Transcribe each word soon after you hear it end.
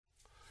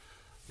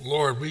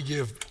Lord, we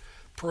give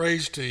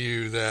praise to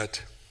you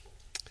that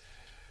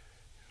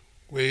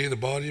we, the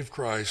body of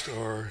Christ,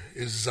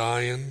 is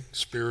Zion,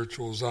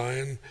 spiritual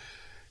Zion.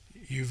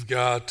 You've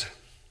got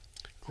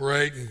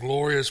great and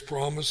glorious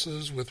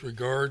promises with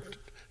regard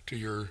to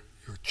your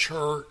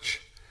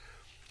church.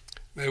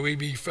 May we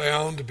be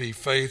found to be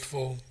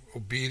faithful,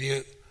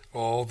 obedient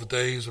all the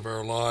days of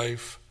our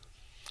life.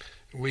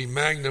 We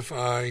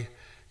magnify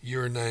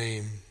your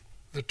name,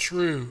 the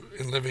true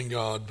and living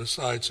God,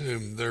 besides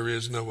whom there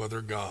is no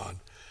other God.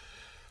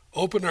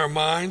 Open our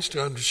minds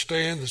to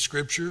understand the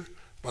Scripture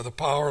by the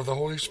power of the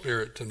Holy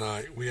Spirit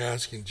tonight. We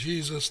ask in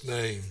Jesus'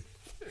 name,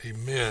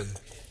 amen.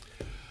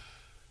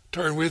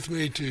 Turn with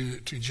me to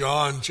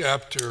John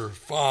chapter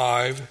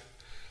 5.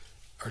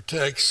 Our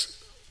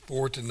text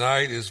for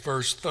tonight is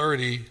verse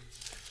 30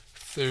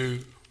 through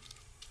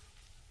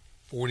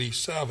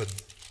 47.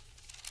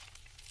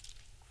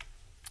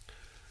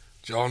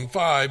 John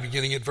 5,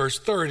 beginning at verse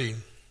 30.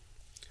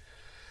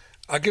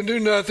 I can do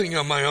nothing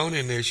on my own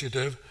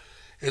initiative.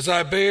 As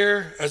I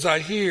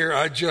hear,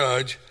 I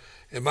judge,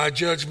 and my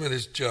judgment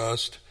is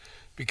just,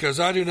 because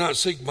I do not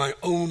seek my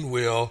own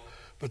will,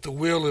 but the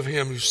will of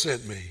him who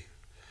sent me.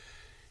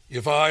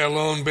 If I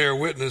alone bear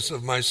witness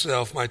of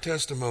myself, my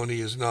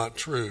testimony is not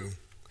true.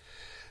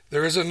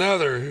 There is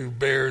another who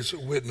bears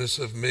witness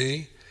of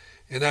me,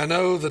 and I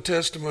know the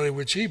testimony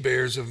which he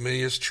bears of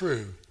me is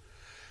true.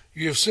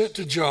 You have sent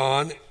to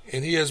John,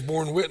 and he has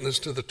borne witness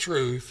to the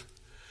truth.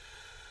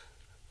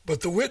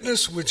 But the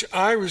witness which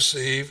I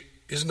receive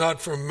is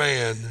not from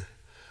man,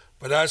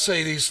 but I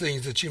say these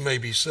things that you may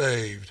be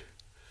saved.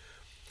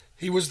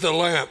 He was the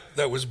lamp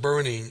that was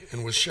burning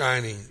and was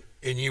shining,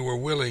 and you were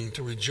willing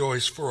to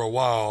rejoice for a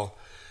while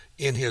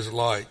in his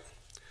light.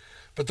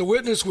 But the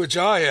witness which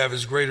I have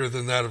is greater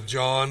than that of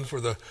John,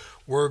 for the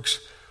works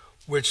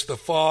which the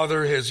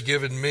Father has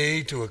given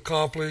me to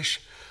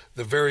accomplish,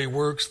 the very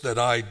works that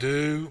I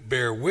do,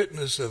 bear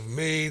witness of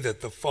me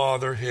that the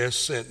Father has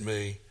sent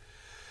me.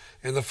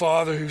 And the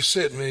Father who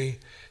sent me,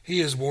 he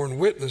has borne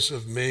witness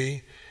of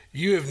me.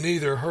 You have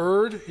neither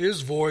heard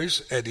his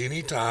voice at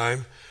any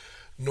time,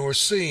 nor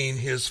seen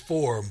his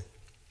form.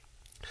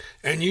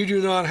 And you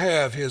do not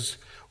have his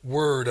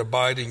word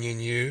abiding in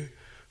you,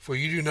 for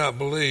you do not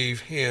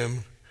believe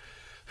him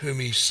whom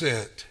he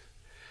sent.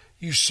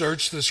 You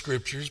search the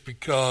Scriptures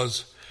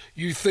because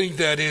you think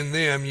that in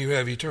them you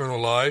have eternal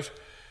life,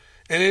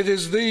 and it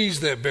is these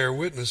that bear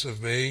witness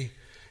of me,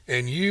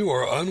 and you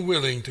are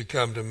unwilling to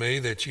come to me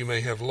that you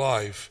may have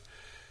life.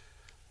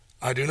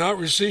 I do not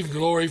receive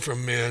glory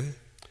from men,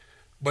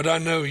 but I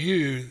know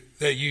you,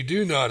 that you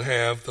do not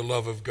have the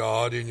love of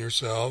God in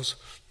yourselves.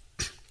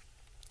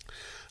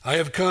 I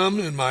have come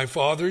in my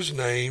Father's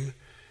name,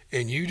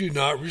 and you do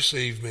not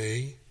receive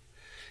me.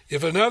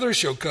 If another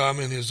shall come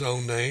in his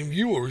own name,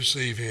 you will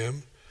receive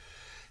him.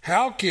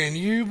 How can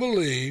you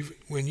believe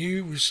when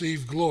you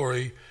receive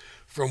glory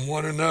from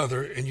one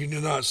another, and you do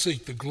not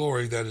seek the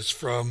glory that is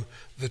from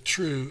the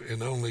true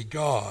and only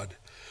God?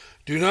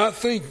 Do not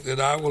think that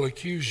I will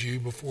accuse you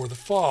before the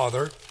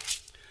Father.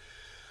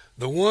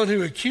 The one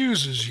who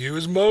accuses you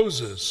is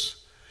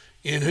Moses,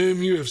 in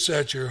whom you have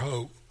set your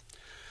hope.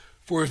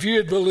 For if you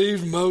had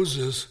believed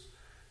Moses,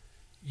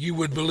 you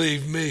would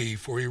believe me,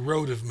 for he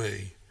wrote of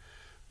me.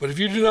 But if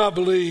you do not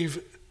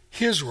believe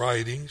his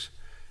writings,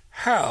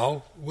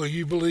 how will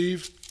you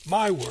believe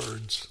my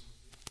words?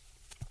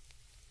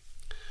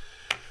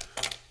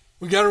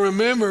 We got to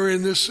remember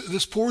in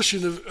this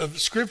portion of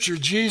Scripture,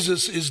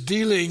 Jesus is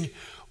dealing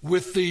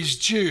with these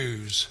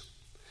Jews.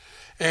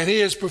 And he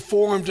has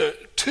performed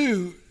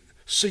two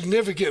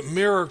significant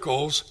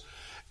miracles,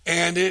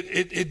 and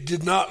it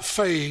did not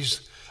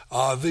faze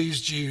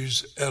these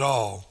Jews at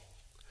all.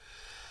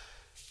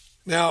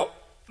 Now,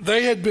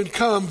 they had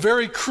become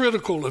very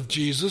critical of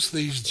Jesus,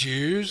 these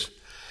Jews.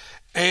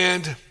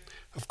 And,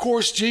 of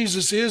course,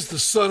 Jesus is the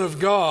Son of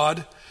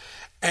God,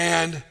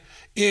 and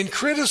in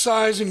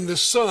criticizing the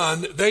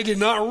Son, they did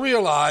not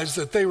realize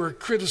that they were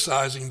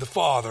criticizing the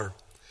Father.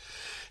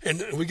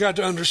 And we got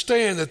to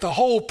understand that the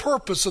whole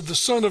purpose of the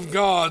Son of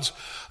God's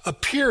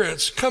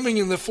appearance, coming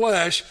in the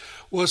flesh,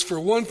 was for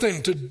one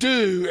thing, to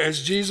do,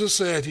 as Jesus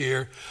said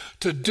here,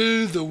 to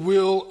do the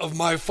will of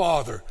my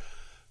Father.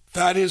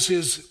 That is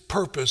his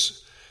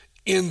purpose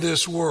in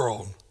this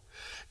world.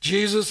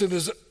 Jesus in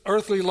his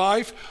earthly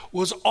life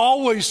was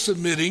always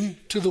submitting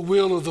to the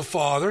will of the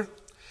Father.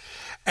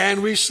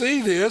 And we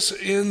see this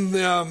in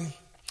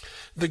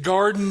the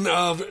Garden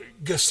of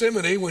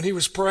Gethsemane when he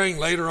was praying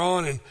later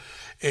on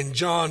in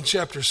John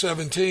chapter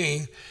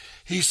 17.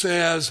 He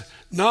says,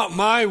 not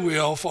my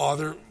will,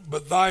 Father,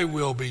 but thy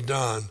will be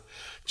done.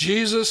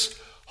 Jesus'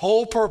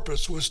 whole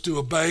purpose was to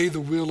obey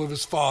the will of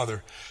his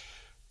Father.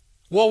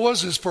 What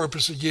was his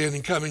purpose again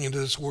in coming into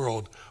this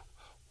world?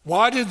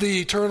 Why did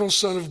the eternal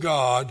Son of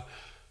God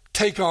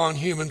take on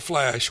human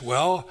flesh?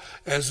 Well,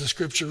 as the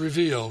Scripture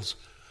reveals,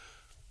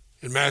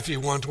 in Matthew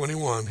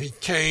 1:21, he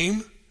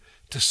came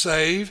to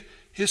save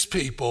his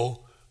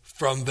people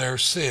from their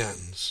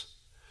sins.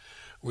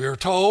 We are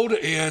told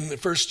in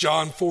 1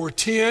 John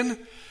 4:10,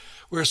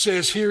 where it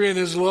says, herein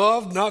is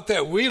love, not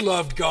that we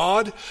loved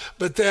God,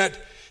 but that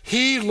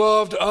he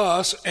loved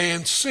us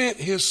and sent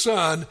his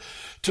Son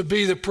to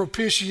be the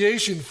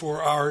propitiation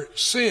for our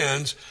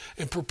sins.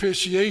 And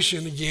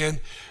propitiation, again,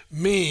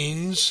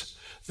 means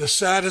the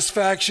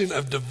satisfaction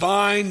of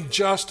divine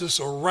justice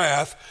or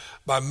wrath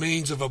by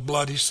means of a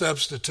bloody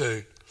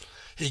substitute.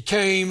 He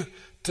came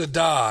to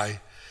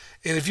die.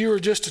 And if you were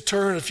just to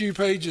turn a few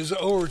pages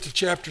over to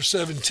chapter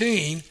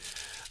 17,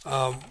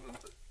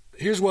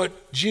 here's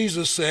what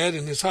Jesus said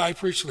in his high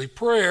priestly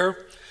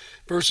prayer,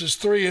 verses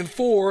 3 and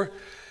 4.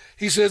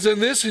 He says,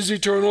 and this is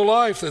eternal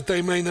life, that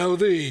they may know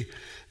thee,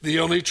 the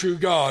only true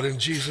God, and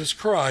Jesus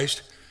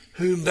Christ,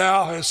 whom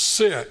thou hast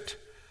sent.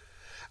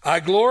 I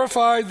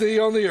glorified thee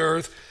on the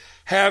earth,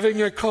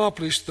 having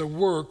accomplished the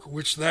work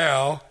which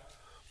thou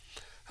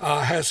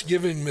hast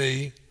given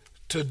me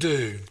to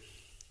do.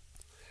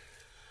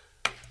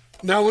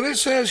 Now, when it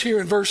says here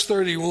in verse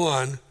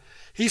 31,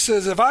 he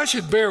says, if I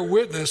should bear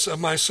witness of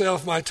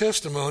myself, my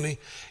testimony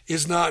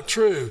is not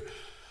true.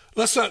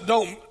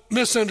 Don't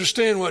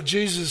misunderstand what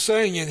Jesus is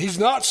saying. And he's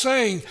not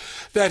saying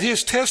that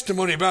his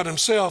testimony about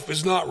himself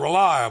is not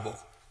reliable.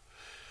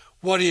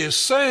 What he is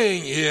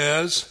saying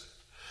is,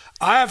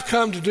 I have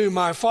come to do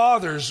my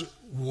Father's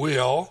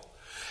will,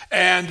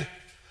 and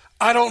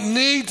I don't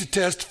need to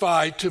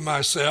testify to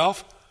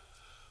myself.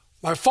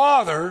 My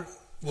Father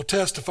will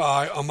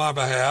testify on my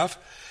behalf.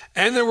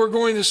 And then we're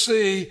going to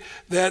see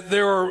that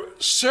there are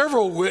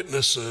several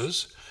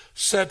witnesses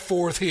set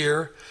forth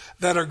here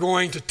that are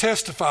going to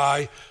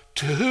testify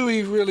to who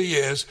he really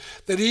is,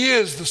 that he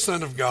is the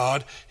Son of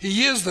God,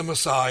 he is the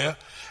Messiah,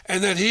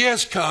 and that he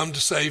has come to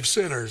save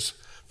sinners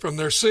from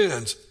their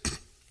sins.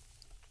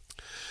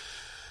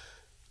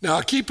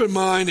 Now, keep in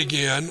mind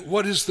again,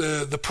 what is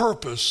the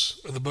purpose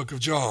of the book of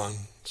John?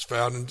 It's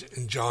found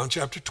in John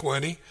chapter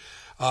 20,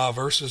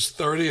 verses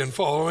 30 and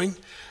following.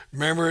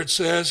 Remember, it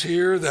says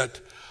here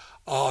that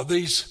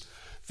these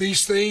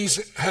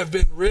things have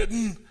been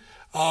written.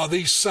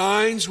 These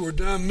signs were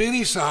done,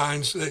 many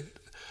signs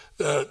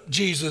that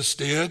Jesus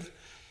did,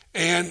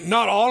 and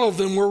not all of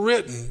them were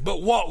written.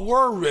 But what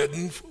were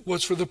written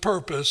was for the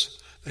purpose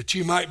that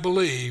you might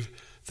believe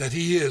that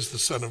he is the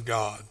Son of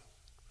God.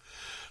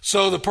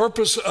 So the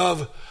purpose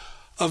of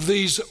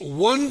these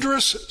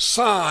wondrous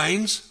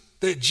signs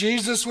that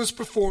Jesus was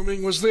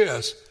performing was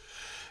this.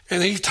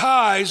 And he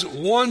ties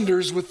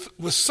wonders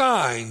with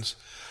signs.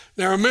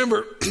 Now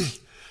remember,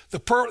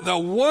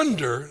 the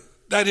wonder,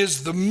 that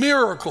is the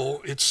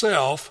miracle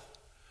itself,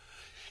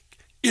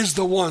 is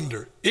the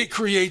wonder. It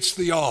creates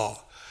the awe.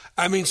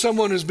 I mean,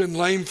 someone who's been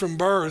lame from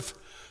birth,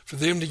 for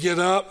them to get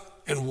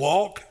up and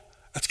walk,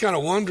 that's kind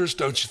of wondrous,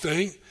 don't you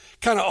think?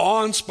 Kind of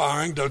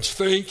awe-inspiring, don't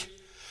you think?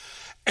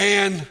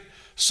 And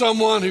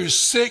someone who's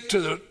sick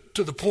to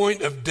the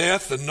point of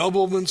death, the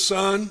nobleman's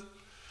son,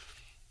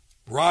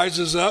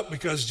 rises up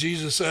because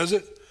Jesus says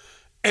it.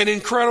 An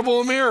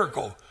incredible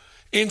miracle,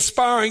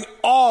 inspiring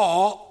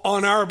awe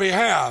on our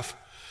behalf.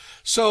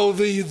 So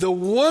the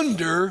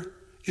wonder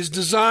is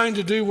designed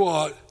to do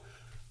what?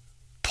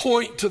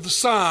 Point to the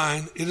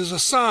sign. It is a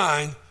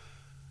sign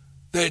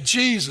that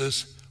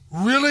Jesus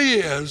really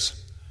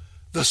is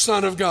the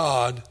Son of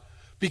God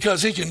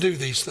because he can do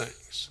these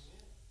things.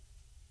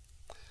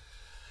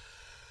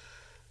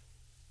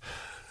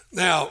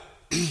 Now,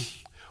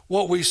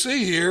 what we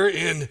see here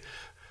in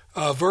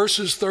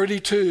verses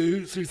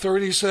 32 through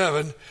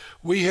 37,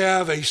 we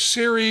have a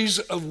series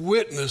of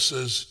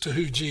witnesses to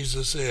who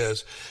Jesus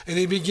is. And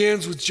he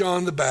begins with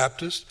John the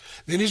Baptist.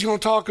 Then he's going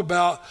to talk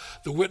about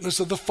the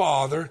witness of the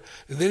Father.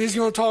 And then he's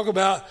going to talk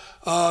about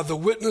the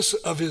witness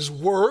of his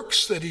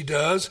works that he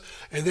does.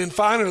 And then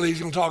finally he's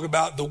going to talk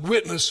about the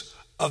witness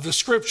of the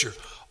Scripture.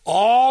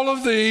 All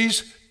of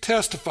these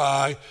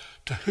testify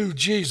to who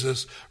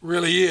Jesus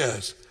really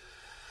is.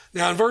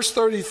 Now in verse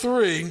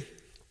 33,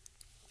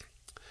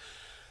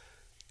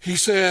 he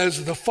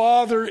says, the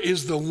Father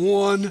is the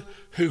one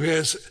who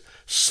has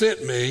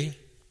sent me,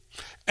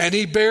 and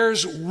he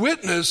bears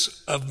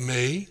witness of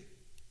me.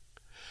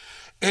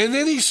 And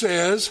then he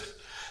says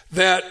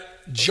that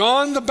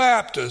John the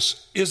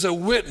Baptist is a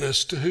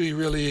witness to who he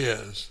really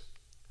is.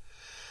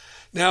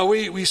 Now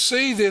we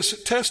see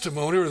this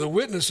testimony or the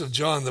witness of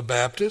John the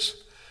Baptist.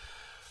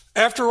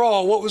 After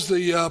all, what was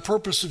the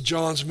purpose of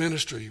John's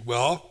ministry?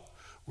 Well,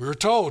 we're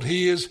told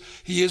he is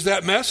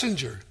that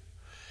messenger.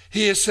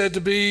 He is said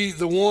to be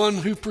the one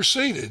who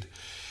preceded.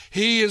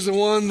 He is the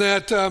one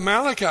that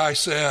Malachi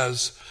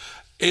says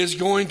is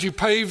going to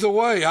pave the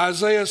way.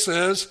 Isaiah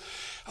says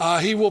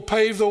he will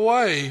pave the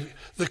way,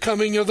 the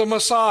coming of the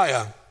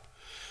Messiah.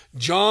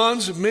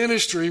 John's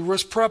ministry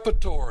was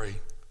preparatory.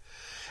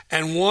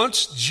 And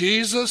once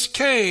Jesus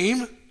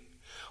came,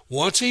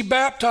 once he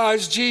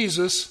baptized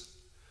Jesus,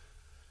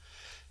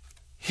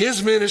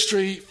 his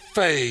ministry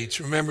fades.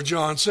 Remember,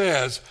 John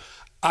says,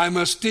 I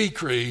must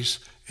decrease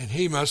and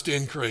he must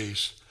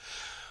increase.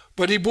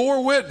 But he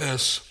bore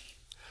witness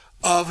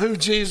of who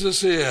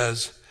Jesus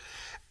is.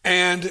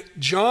 And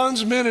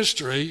John's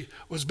ministry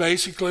was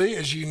basically,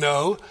 as you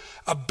know,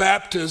 a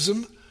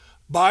baptism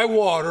by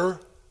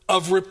water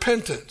of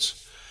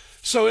repentance.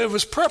 So it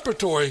was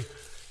preparatory.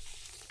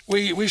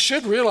 We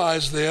should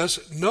realize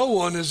this. No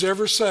one is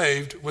ever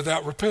saved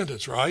without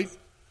repentance, right?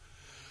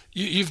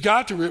 You've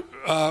got to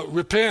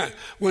repent.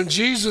 When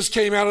Jesus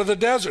came out of the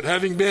desert,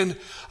 having been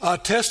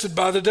tested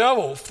by the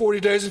devil 40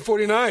 days and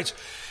 40 nights,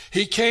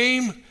 he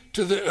came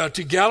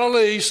to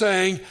Galilee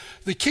saying,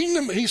 the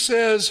kingdom, he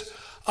says,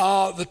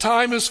 the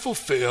time is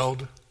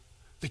fulfilled.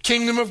 The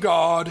kingdom of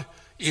God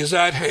is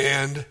at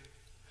hand.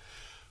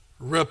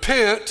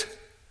 Repent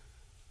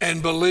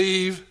and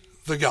believe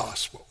the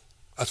gospel.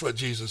 That's what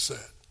Jesus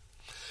said.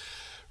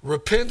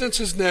 Repentance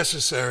is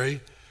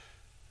necessary.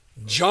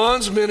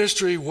 John's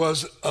ministry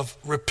was of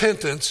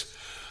repentance,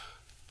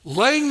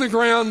 laying the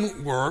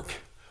groundwork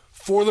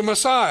for the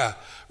Messiah.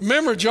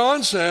 Remember,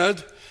 John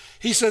said,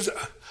 he says,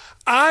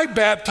 I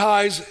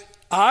baptize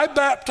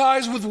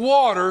with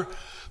water,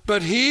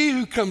 but he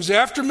who comes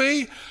after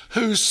me,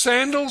 whose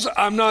sandals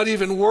I'm not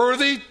even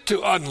worthy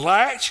to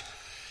unlatch,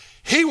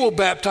 he will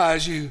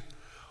baptize you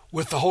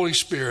with the Holy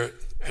Spirit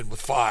and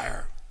with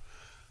fire.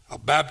 A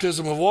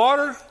baptism of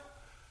water,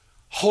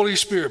 Holy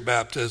Spirit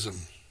baptism.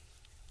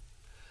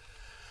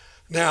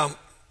 Now,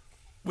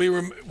 we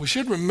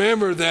should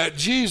remember that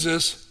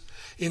Jesus,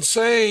 in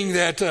saying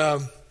that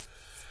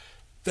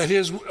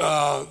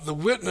the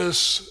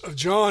witness of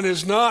John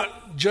is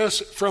not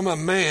just from a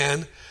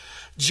man.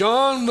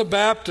 John the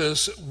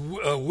Baptist's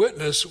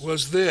witness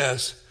was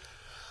this,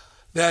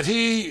 that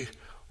he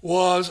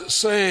was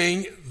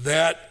saying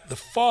that the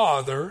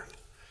Father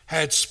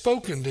had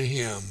spoken to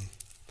him,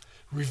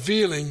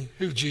 revealing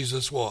who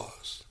Jesus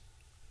was.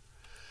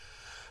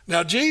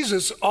 Now,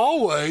 Jesus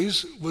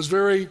always was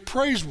very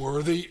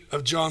praiseworthy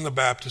of John the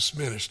Baptist's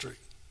ministry.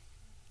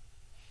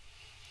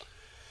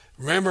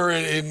 Remember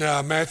in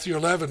Matthew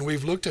 11,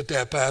 we've looked at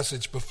that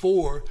passage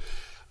before,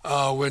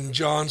 when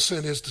John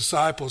sent his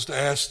disciples to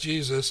ask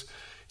Jesus,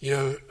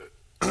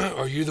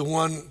 are you the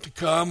one to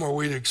come, or are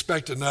we to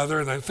expect another?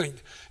 And I think,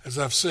 as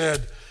I've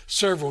said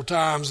several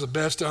times, the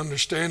best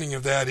understanding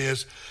of that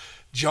is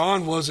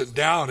John wasn't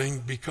doubting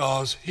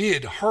because he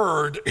had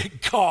heard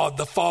God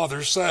the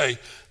Father say,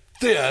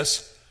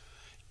 this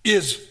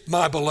is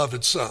my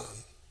beloved Son.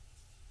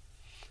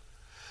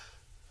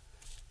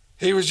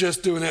 He was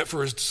just doing that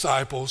for his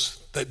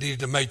disciples that needed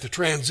to make the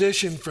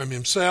transition from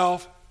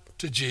himself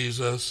to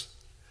Jesus.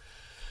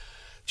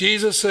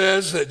 Jesus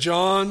says that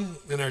John,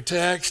 in our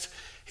text,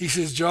 he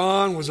says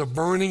John was a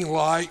burning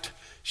light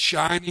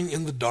shining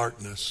in the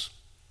darkness.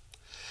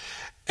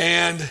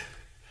 And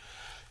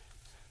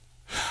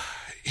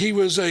he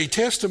was a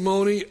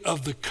testimony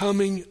of the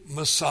coming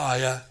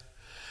Messiah.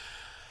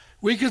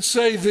 We could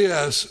say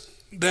this,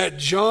 that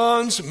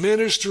John's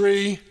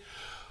ministry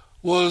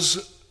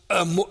was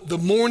the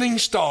morning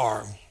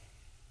star.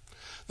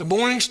 The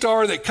morning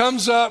star that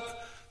comes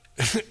up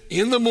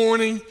in the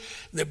morning,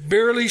 that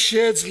barely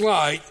sheds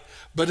light,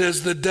 but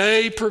as the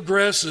day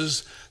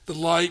progresses, the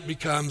light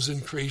becomes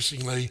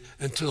increasingly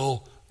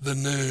until the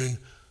noon,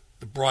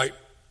 the bright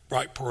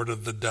part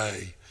of the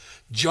day.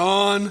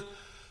 John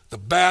the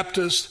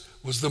Baptist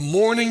was the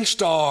morning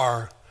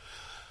star,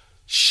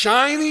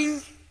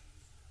 shining,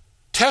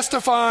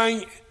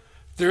 testifying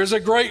there is a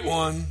great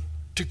one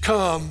to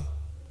come,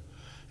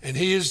 and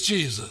he is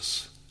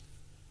Jesus.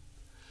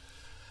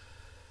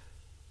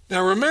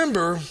 Now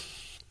remember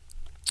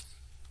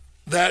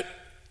that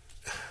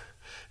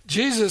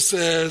Jesus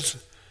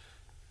says,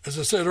 as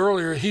I said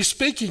earlier, he's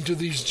speaking to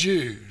these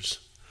Jews,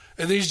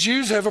 and these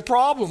Jews have a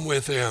problem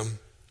with him.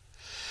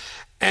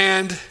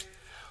 And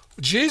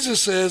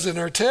Jesus says in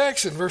our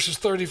text in verses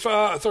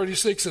 35,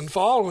 36 and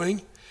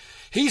following,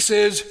 he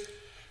says,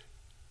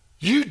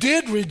 you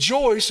did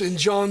rejoice in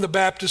John the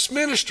Baptist's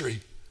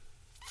ministry.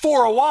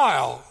 For a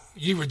while,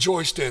 you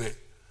rejoiced in it,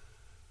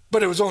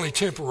 but it was only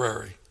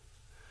temporary.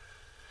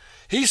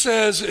 He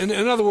says, in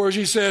other words,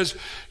 he says,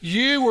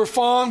 you were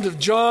fond of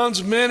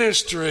John's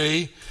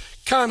ministry,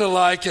 kind of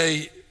like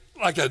a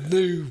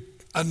new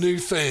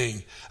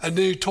thing, a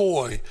new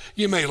toy.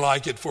 You may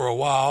like it for a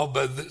while,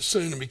 but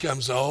soon it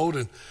becomes old,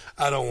 and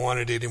I don't want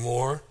it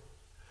anymore.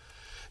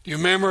 Do you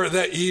remember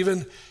that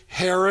even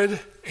Herod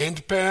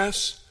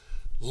Antipas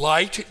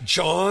liked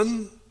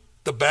John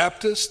the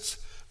Baptist's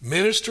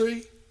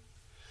ministry?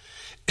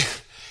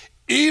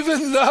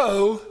 Even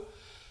though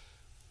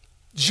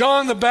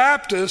John the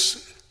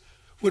Baptist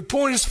would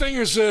point his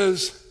finger and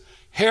says,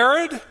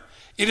 Herod,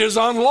 it is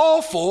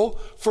unlawful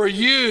for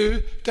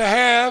you to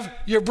have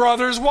your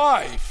brother's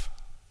wife.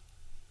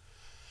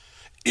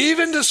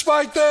 Even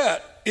despite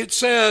that, it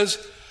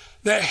says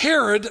that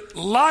Herod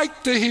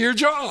liked to hear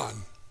John.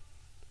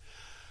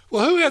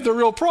 Well, who had the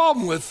real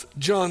problem with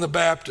John the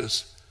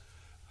Baptist?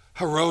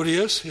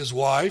 Herodias, his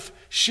wife.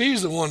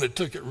 She's the one that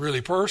took it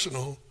really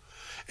personal.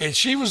 And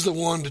she was the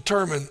one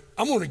determined,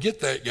 I'm going to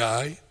get that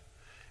guy.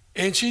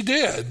 And she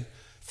did,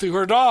 through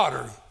her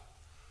daughter.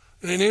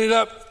 And it ended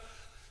up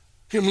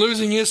him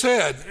losing his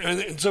head.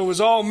 And so it was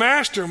all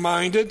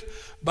masterminded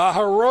by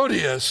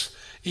Herodias,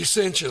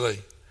 essentially.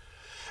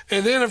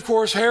 And then, of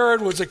course,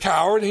 Herod was a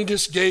coward. He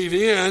just gave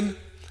in.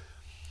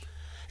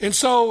 And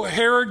so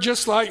Herod,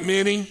 just like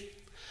many,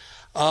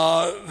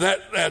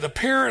 that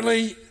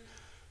apparently,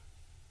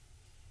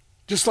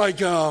 just like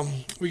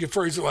we could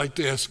phrase it like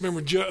this.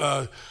 Remember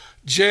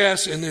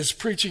Jess in his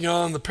preaching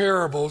on the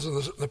parables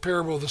and the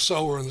parable of the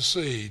sower and the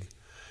seed.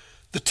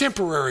 The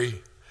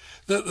temporary,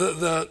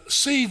 the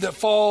seed that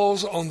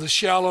falls on the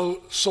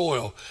shallow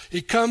soil.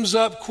 It comes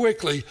up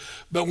quickly,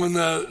 but when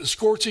the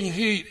scorching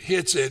heat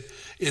hits it,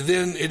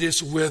 then it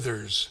just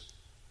withers.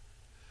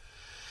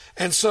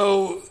 And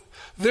so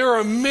there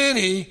are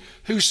many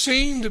who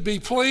seem to be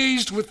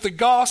pleased with the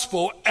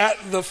gospel at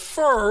the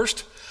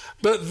first,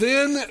 but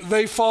then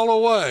they fall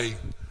away.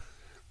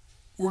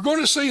 We're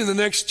going to see in the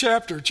next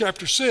chapter,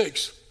 chapter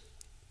 6,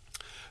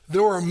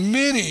 there are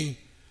many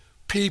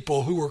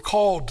people who are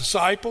called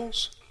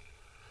disciples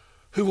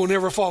who will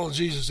never follow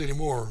Jesus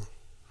anymore.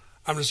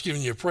 I'm just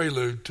giving you a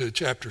prelude to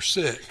chapter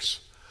 6.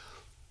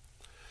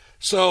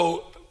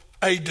 So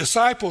a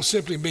disciple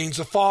simply means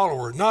a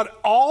follower. Not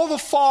all the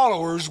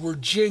followers were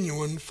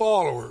genuine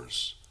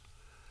followers.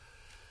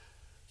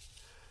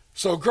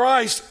 So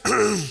Christ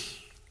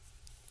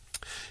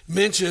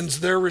mentions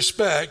their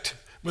respect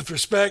with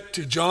respect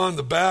to John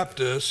the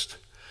Baptist.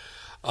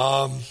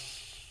 John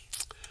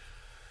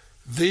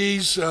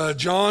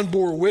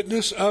bore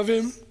witness of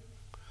him,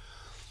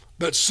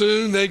 but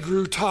soon they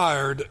grew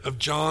tired of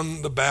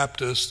John the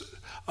Baptist's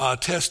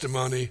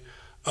testimony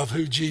of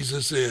who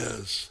Jesus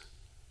is.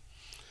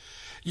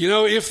 You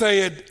know, if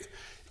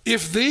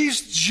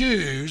these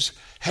Jews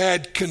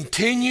had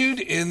continued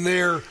in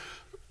their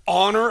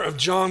honor of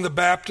John the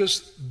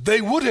Baptist,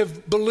 they would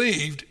have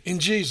believed in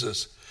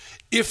Jesus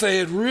if they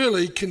had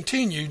really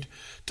continued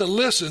to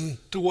listen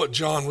to what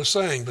John was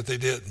saying, but they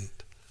didn't.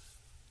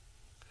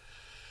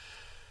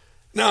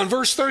 Now in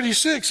verse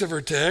 36 of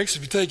our text,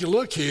 if you take a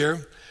look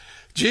here,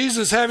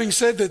 Jesus, having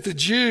said that the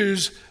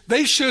Jews,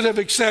 they should have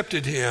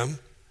accepted him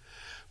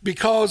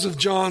because of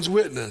John's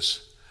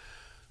witness.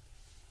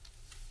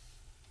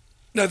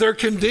 Now they're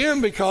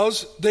condemned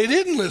because they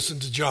didn't listen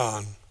to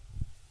John.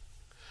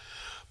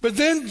 But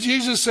then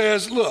Jesus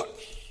says, look,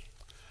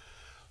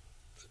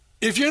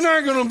 if you're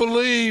not going to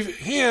believe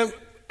him,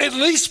 at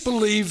least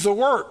believe the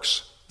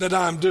works that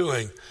I'm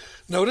doing.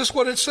 Notice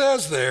what it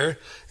says there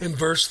in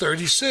verse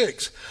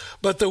 36.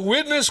 But the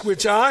witness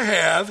which I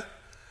have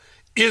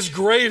is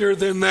greater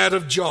than that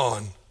of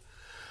John.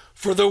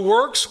 For the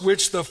works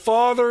which the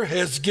Father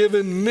has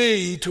given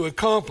me to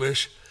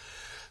accomplish,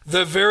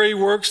 the very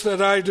works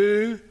that I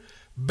do,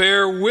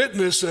 bear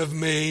witness of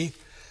me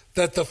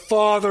that the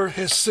Father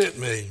has sent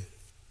me.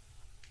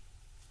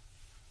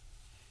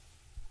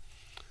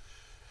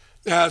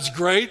 Now it's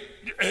great.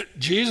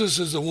 Jesus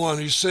is the one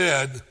who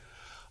said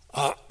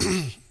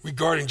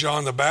regarding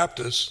John the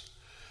Baptist,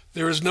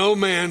 there is no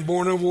man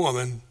born of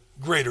woman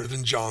greater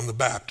than John the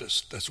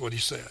Baptist. That's what he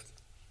said.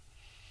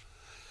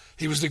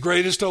 He was the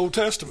greatest Old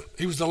Testament.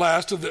 He was the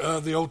last of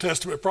the Old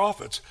Testament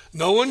prophets.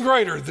 No one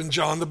greater than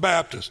John the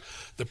Baptist,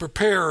 the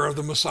preparer of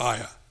the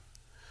Messiah.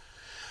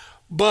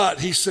 But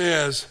he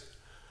says,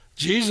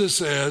 Jesus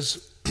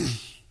says,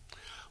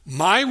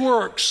 my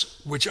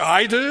works which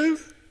I do,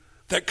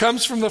 that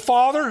comes from the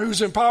Father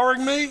who's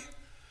empowering me.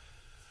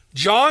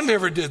 John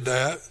never did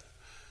that.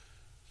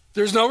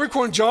 There's no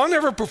recording. John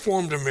never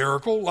performed a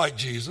miracle like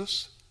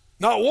Jesus.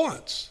 Not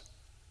once.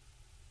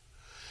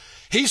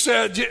 He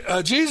said,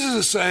 Jesus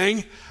is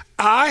saying,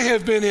 I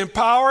have been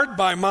empowered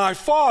by my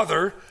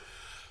Father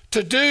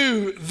to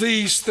do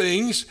these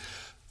things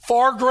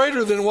far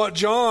greater than what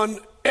John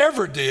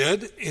ever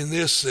did in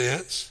this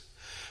sense.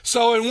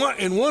 So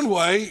in one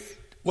way,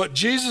 what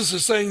Jesus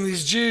is saying to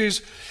these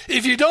Jews,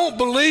 if you don't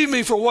believe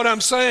me for what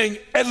I'm saying,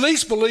 at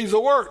least believe the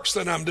works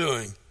that I'm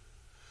doing.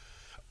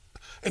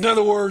 In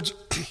other words,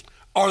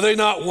 are they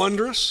not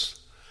wondrous?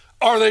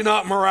 Are they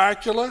not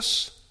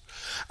miraculous?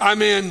 I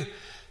mean,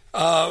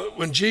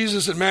 when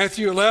Jesus in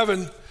Matthew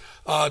 11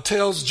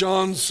 tells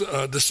John's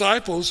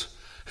disciples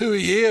who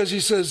he is, he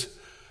says,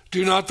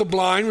 do not the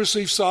blind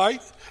receive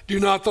sight? Do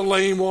not the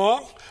lame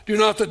walk? Do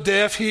not the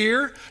deaf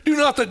hear? Do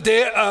not the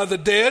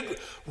dead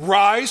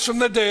rise from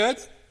the dead?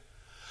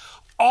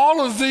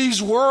 All of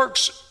these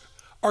works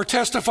are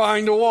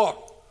testifying to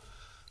what?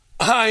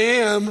 I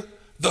am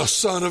the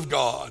Son of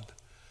God.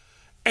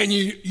 And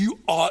you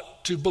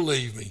ought to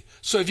believe me.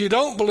 So if you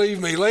don't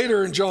believe me,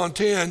 later in John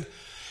 10,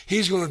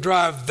 he's going to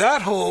drive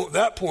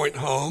that point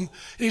home.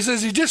 And he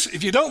says,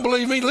 if you don't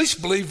believe me, at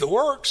least believe the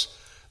works.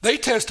 They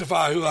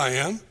testify who I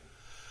am.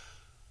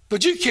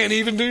 But you can't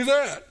even do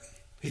that,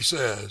 he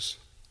says.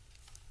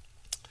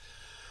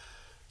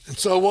 And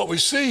so what we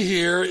see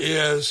here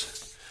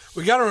is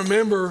we got to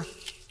remember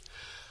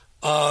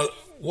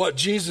what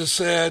Jesus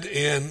said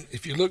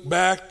if you look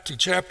back to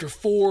chapter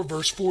 4,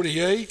 verse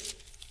 48.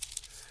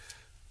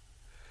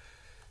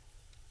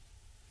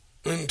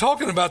 When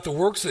talking about the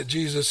works that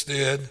Jesus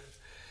did,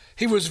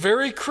 he was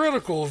very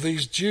critical of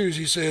these Jews.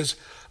 He says,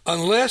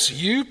 unless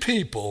you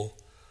people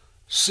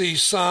see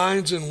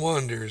signs and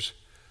wonders,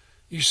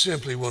 you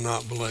simply will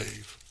not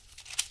believe.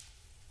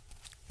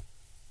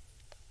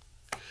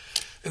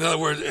 In other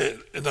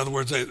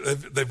words,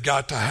 they've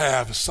got to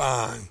have a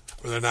sign,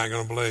 or they're not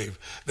going to believe.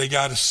 They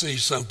got to see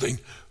something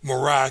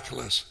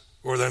miraculous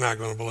or they're not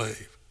going to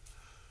believe.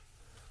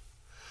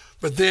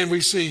 But then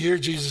we see here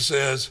Jesus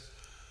says,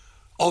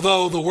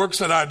 although the works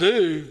that I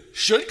do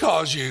should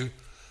cause you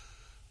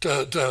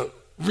to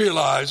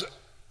realize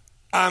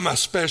I'm a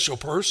special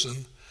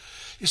person.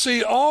 You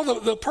see, all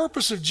the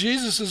purpose of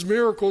Jesus'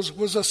 miracles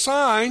was a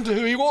sign to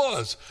who he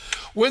was.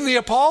 When the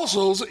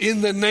apostles,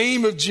 in the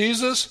name of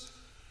Jesus,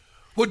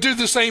 would do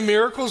the same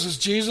miracles as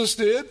Jesus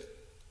did,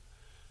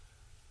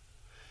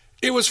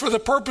 it was for the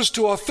purpose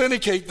to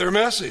authenticate their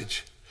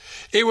message.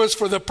 It was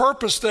for the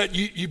purpose that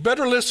you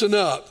better listen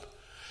up,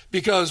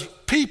 because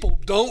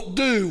people don't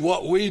do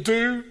what we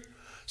do,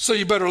 so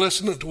you better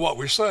listen to what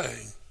we're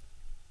saying.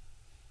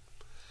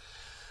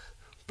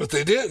 But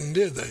they didn't,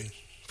 did they?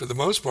 For the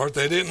most part,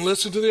 they didn't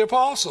listen to the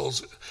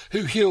apostles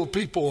who healed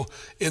people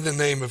in the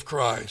name of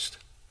Christ.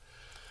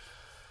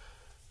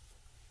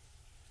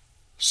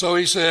 So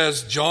he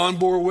says, John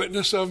bore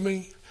witness of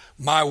me.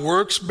 My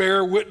works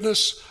bear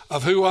witness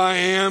of who I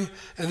am.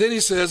 And then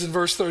he says in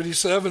verse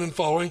 37 and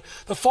following,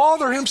 the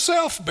Father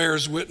himself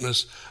bears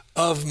witness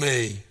of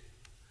me.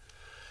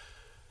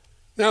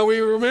 Now we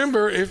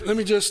remember, let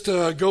me just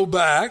go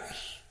back.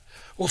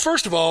 Well,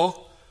 first of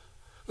all,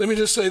 let me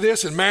just say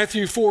this. In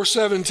Matthew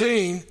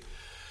 4:17,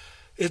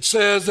 it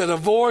says that a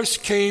voice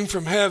came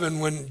from heaven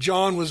when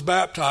John was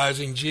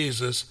baptizing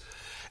Jesus.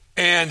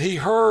 And he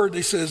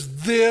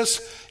says,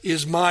 this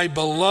is my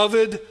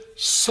beloved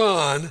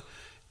Son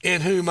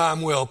in whom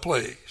I'm well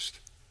pleased.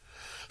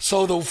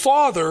 So the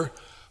Father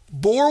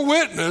bore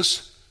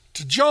witness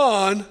to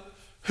John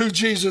who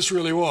Jesus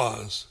really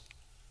was.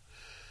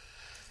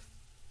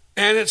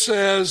 And it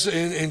says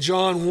in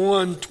John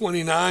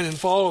 1:29 and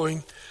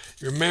following,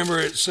 you remember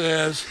it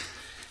says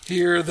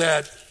here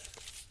that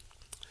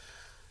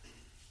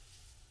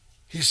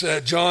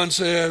John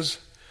says,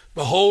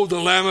 behold the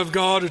Lamb of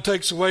God who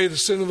takes away the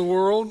sin of the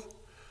world.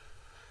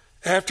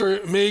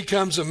 After me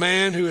comes a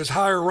man who is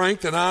higher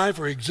ranked than I,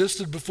 for he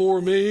existed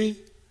before me.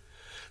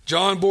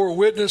 John bore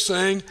witness,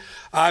 saying,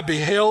 I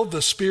beheld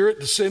the Spirit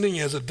descending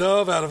as a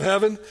dove out of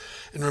heaven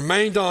and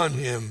remained on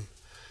him.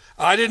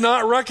 I did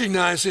not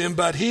recognize him,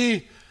 but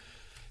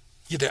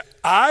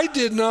I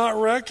did not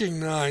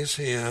recognize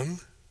him,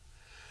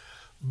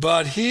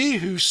 but he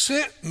who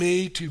sent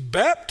me to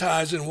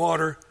baptize in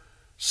water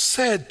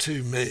said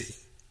to me.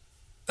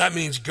 That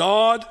means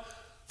God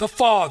the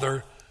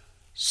Father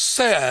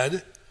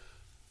said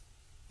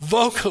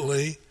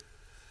vocally,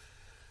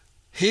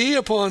 he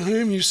upon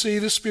whom you see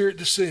the Spirit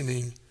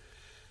descending,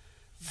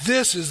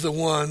 this is the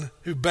one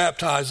who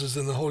baptizes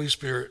in the Holy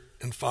Spirit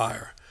and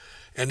fire.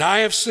 And I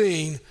have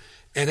seen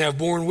and have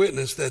borne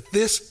witness that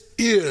this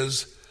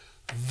is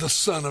the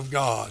Son of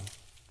God.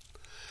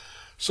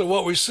 So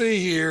what we see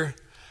here,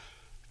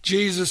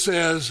 Jesus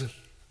says,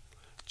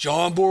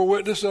 John bore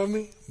witness of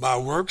me. My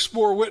works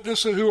bore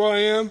witness of who I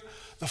am.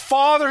 The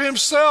Father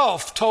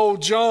himself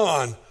told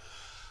John,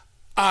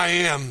 I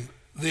am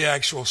the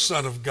actual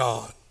Son of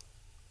God.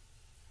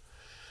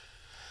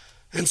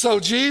 And so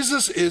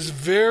Jesus is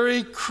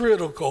very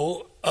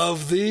critical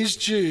of these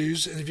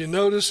Jews. And if you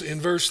notice in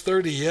verse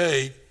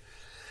 38,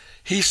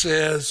 he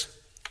says,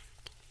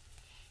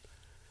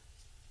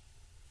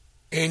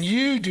 and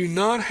you do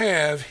not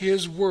have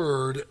his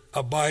word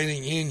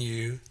abiding in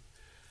you,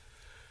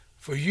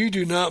 for you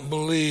do not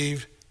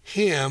believe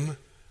him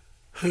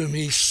whom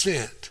he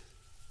sent.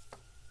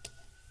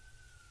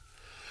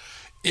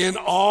 In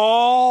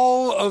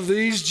all of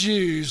these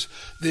Jews,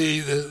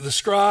 the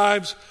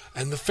scribes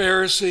and the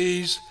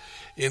Pharisees,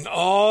 in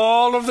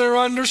all of their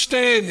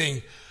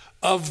understanding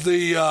of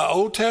the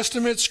Old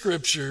Testament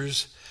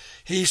scriptures,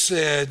 he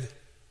said,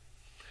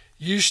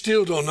 you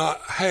still do not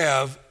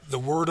have the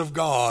word of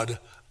God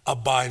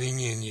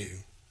abiding in you.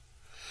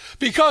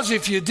 Because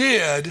if you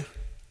did,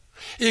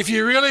 if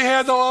you really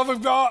had the love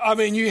of God,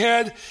 you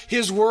had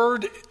his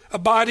word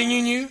abiding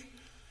in you,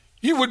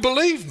 you would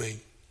believe me.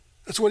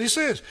 That's what he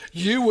says.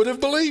 You would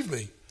have believed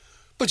me,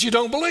 but you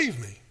don't believe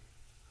me.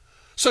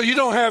 So you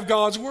don't have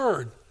God's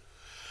word.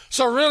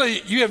 So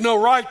really, you have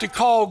no right to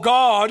call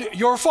God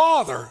your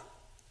Father,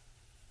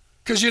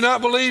 because you're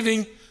not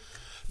believing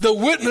the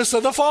witness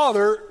of the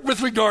Father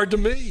with regard to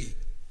me.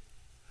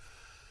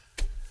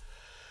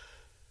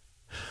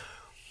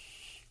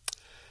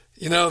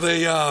 And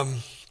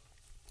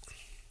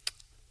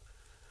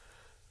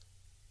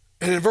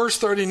in verse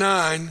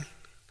 39,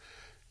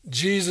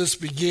 Jesus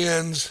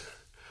begins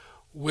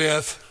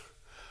with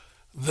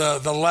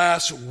the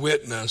last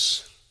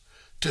witness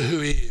to who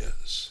he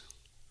is.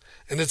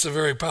 And it's a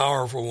very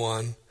powerful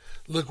one.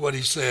 Look what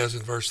he says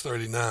in verse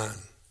 39.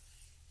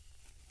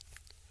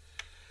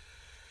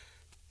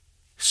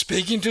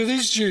 Speaking to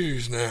these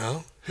Jews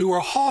now, who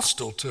are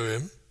hostile to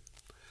him,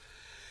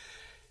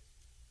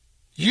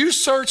 you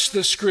search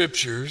the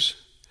scriptures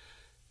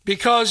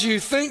because you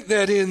think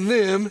that in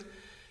them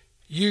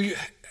you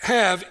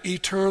have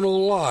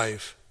eternal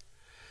life.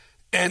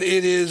 And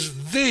it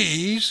is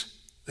these,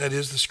 that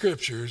is the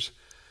scriptures,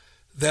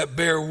 that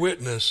bear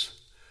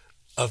witness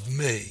of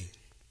me.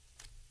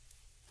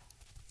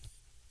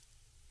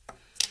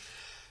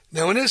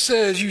 Now, when it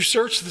says you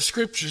search the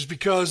scriptures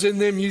because in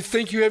them you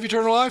think you have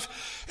eternal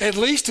life, at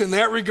least in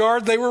that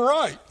regard, they were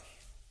right.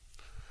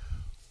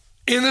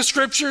 In the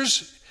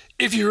scriptures,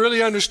 if you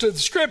really understood the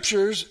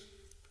scriptures,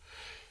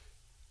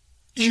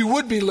 you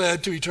would be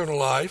led to eternal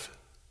life,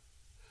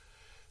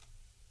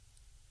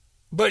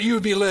 but you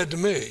would be led to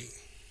me.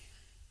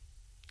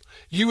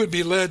 You would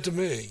be led to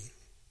me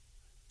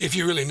if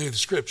you really knew the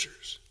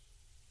scriptures.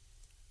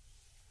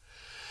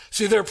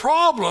 See, their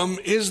problem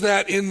is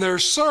that in their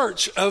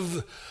search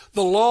of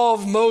the law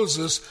of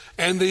Moses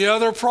and the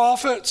other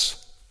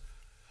prophets,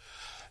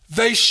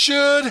 they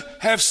should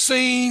have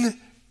seen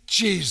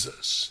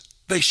Jesus.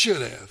 They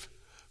should have,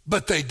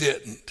 but they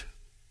didn't.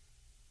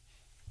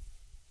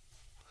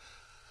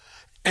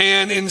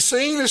 And in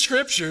seeing the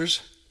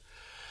scriptures,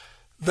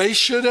 they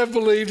should have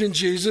believed in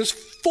Jesus,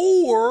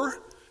 for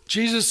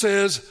Jesus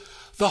says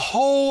the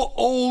whole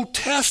Old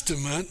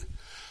Testament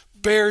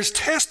bears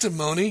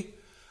testimony,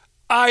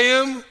 I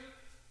am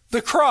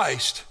the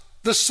Christ,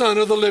 the Son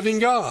of the living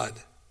God.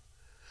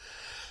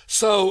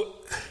 So,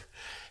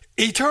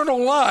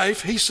 eternal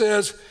life, he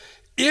says,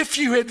 if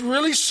you had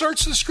really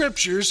searched the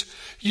scriptures,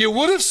 you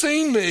would have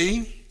seen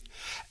me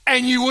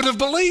and you would have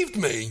believed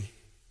me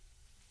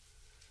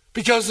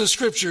because the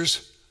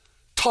scriptures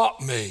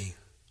taught me.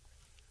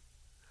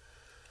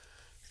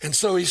 And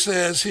so he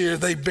says here,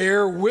 they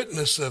bear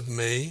witness of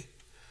me.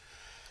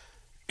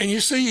 And you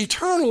see,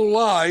 eternal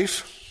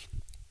life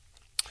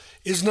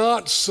is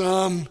not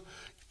some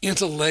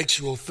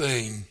intellectual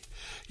thing.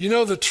 You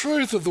know, the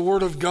truth of the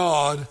Word of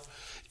God,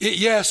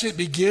 it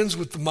begins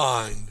with the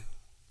mind.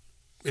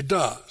 It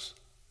does.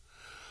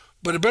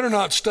 But it better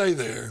not stay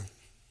there.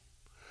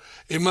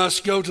 It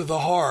must go to the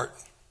heart.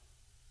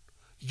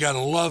 You got to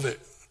love it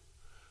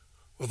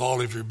with all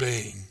of your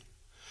being.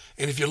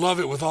 And if you love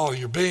it with all of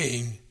your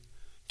being,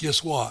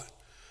 guess what?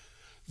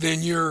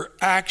 Then your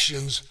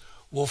actions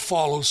will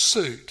follow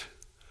suit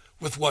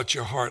with what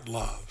your heart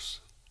loves.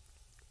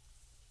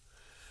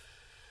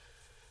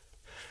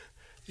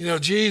 You know,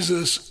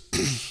 Jesus,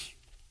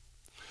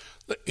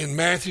 in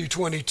Matthew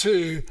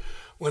 22,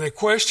 when a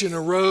question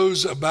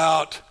arose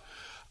about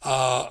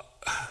a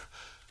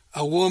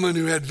woman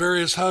who had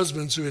various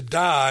husbands who had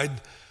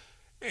died,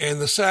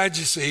 and the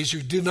Sadducees,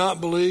 who did not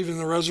believe in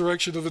the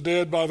resurrection of the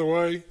dead, by the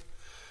way,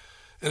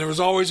 and there was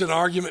always an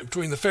argument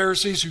between the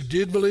Pharisees who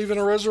did believe in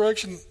a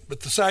resurrection, but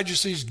the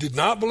Sadducees did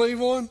not believe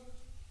one.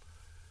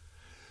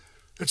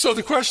 And so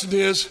the question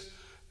is,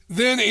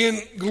 then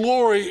in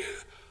glory,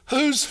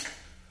 whose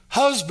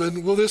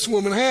husband will this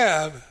woman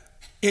have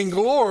in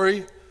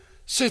glory,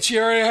 since she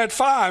already had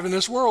 5 in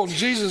this world? And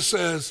Jesus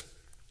says,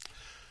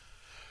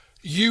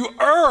 you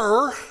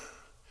err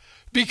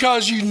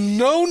because you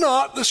know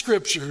not the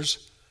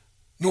scriptures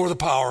nor the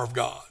power of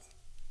God.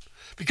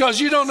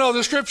 Because you don't know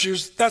the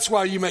scriptures, that's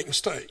why you make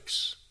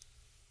mistakes.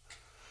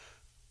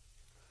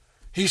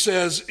 He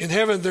says, in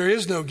heaven there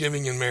is no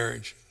giving in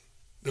marriage.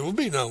 There will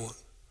be no one.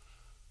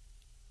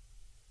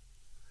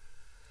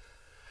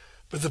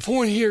 But the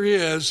point here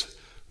is,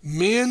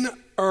 men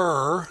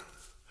err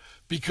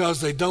because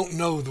they don't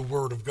know the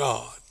Word of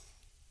God.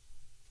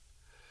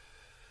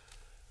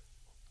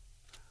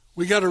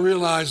 We got to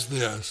realize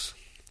this.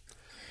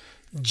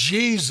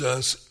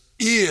 Jesus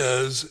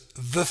is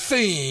the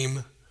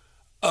theme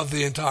of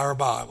the entire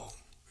Bible.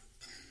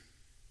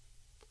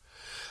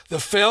 The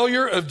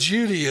failure of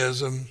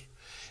Judaism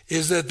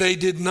is that they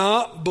did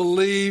not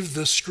believe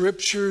the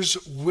Scriptures'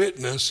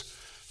 witness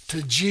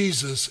to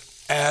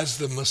Jesus as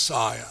the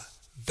Messiah.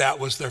 That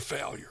was their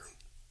failure.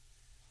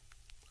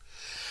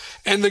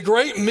 And the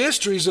great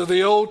mysteries of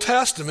the Old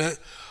Testament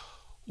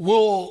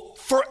will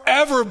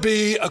forever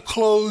be a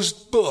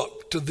closed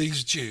book to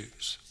these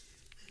Jews.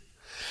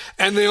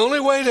 And the only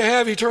way to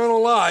have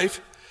eternal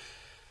life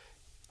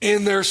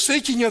in their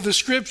seeking of the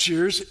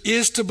scriptures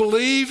is to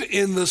believe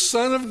in the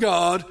Son of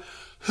God,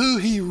 who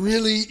he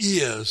really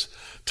is.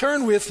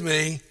 Turn with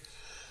me.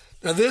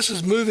 Now this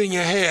is moving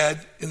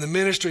ahead in the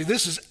ministry.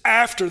 This is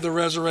after the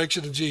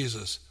resurrection of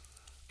Jesus.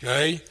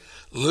 Okay?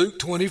 Luke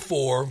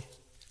 24.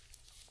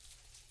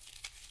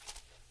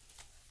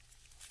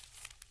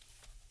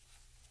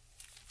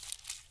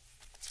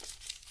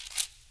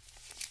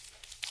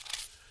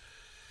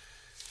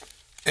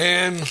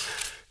 And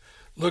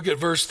look at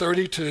verse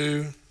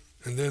 32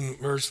 and then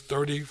verse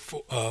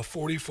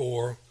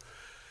 44.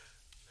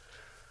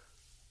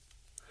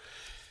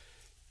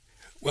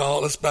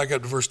 Well, let's back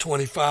up to verse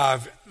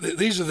 25.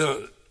 These are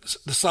the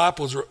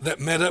disciples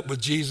that met up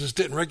with Jesus,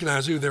 didn't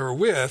recognize who they were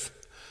with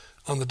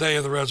on the day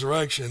of the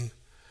resurrection,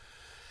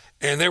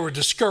 and they were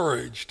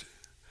discouraged.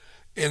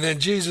 And then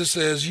Jesus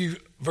says,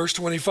 verse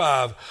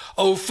 25,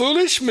 O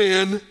foolish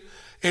men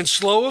and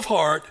slow of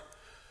heart,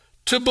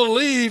 to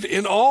believe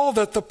in all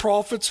that the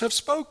prophets have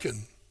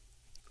spoken.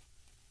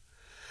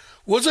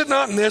 Was it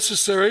not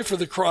necessary for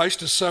the Christ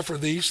to suffer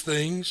these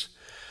things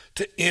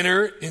to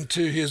enter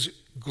into his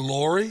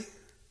glory?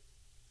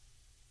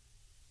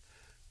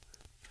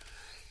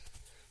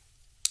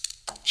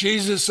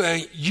 Jesus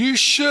saying, you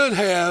should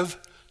have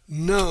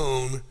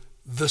known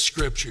the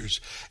scriptures.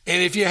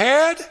 And if you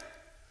had,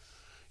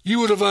 you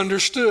would have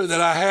understood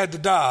that I had to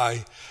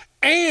die,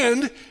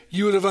 and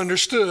you would have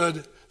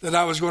understood that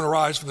I was going to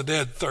rise from the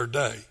dead the third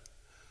day.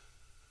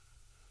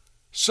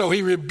 So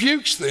he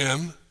rebukes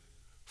them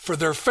for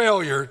their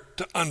failure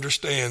to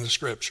understand the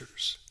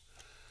Scriptures.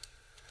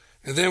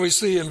 And then we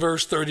see in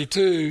verse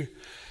 32,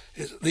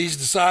 these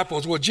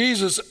disciples, well,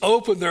 Jesus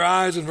opened their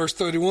eyes in verse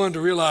 31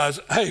 to realize,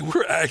 hey,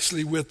 we're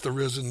actually with the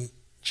risen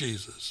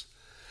Jesus.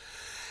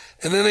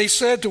 And then they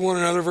said to one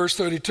another, verse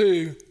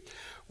 32,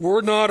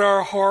 were not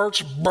our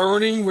hearts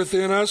burning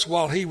within us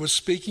while he was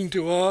speaking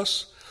to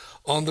us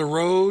on the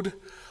road,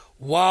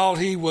 while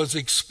he was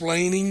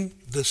explaining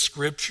the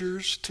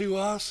Scriptures to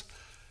us?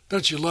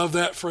 Don't you love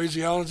that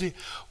phraseology?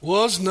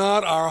 Was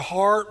not our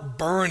heart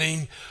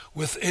burning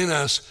within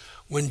us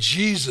when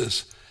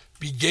Jesus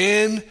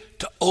began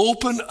to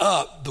open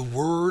up the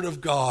Word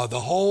of God,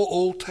 the whole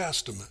Old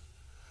Testament,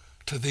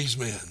 to these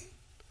men?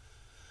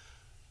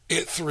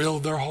 It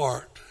thrilled their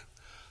heart.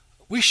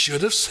 We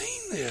should have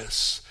seen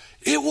this.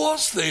 It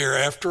was there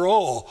after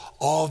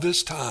all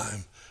this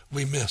time.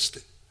 We missed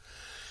it.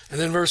 And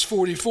then verse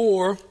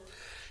 44,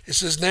 it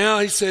says, now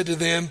he said to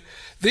them,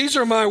 these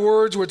are my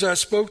words which I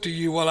spoke to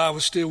you while I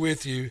was still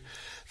with you,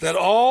 that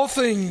all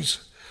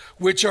things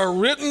which are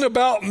written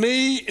about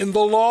me in the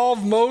law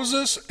of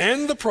Moses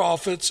and the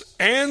prophets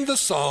and the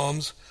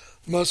Psalms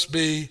must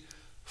be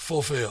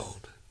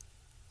fulfilled.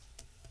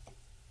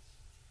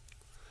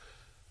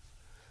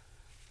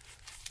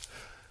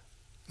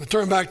 Now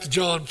turn back to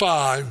John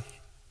 5.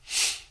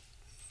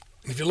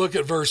 If you look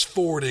at verse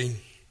 40,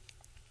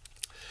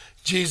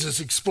 Jesus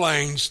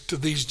explains to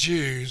these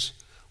Jews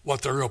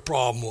what the real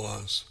problem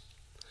was.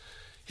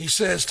 He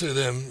says to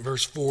them,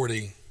 verse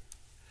 40,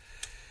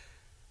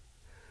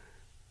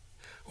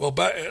 well,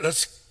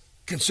 let's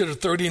consider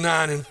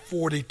 39 and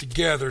 40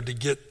 together to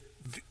get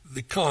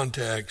the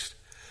context.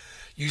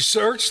 You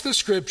search the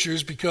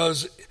Scriptures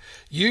because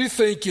you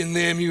think in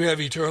them you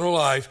have eternal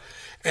life,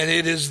 and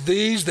it is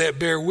these that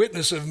bear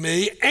witness of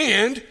me,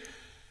 and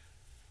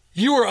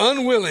you are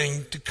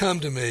unwilling to come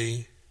to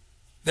me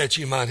that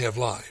you might have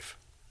life.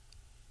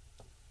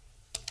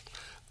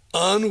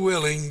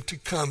 Unwilling to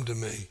come to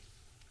me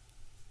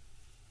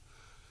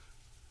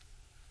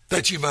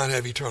that you might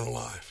have eternal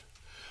life.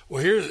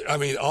 Well,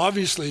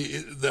 obviously,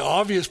 the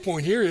obvious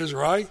point here is,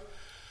 right?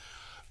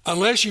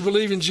 Unless you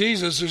believe in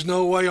Jesus, there's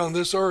no way on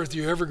this earth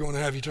you're ever going to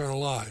have eternal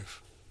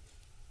life.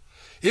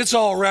 It's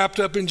all wrapped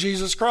up in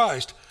Jesus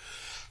Christ.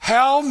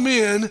 How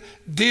men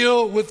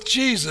deal with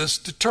Jesus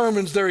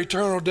determines their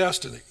eternal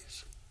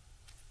destinies.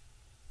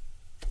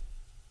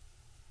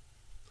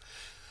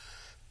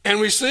 And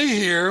we see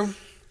here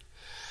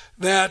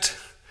that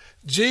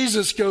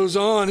Jesus goes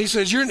on, he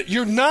says,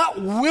 you're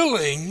not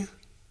willing.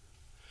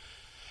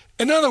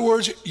 In other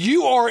words,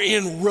 you are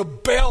in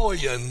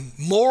rebellion,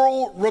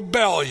 moral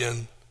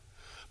rebellion,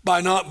 by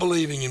not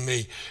believing in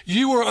me.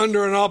 You are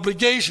under an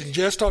obligation.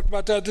 Jess talked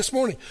about that this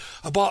morning,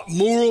 about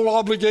moral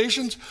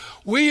obligations.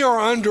 We are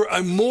under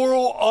a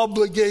moral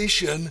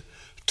obligation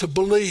to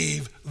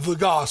believe the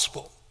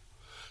gospel,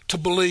 to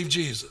believe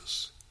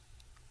Jesus.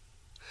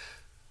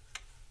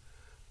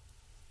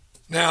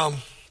 Now,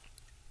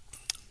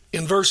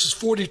 in verses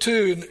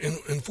 42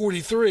 and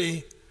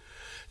 43,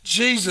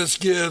 Jesus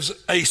gives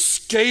a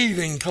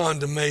scathing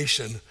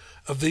condemnation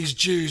of these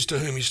Jews to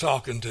whom he's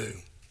talking to.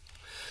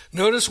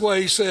 Notice what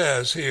he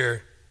says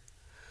here.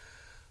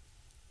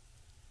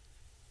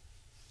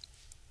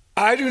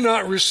 I do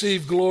not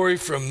receive glory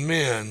from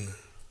men,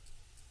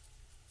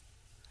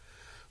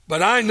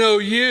 but I know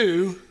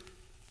you,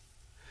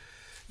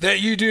 that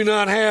you do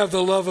not have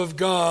the love of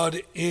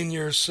God in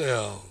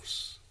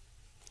yourselves.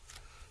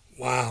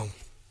 Wow.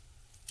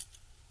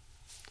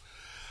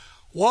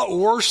 What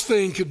worse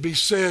thing could be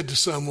said to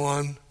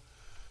someone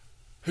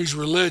who's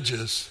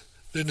religious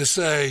than to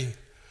say,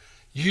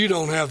 you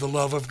don't have the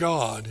love of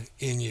God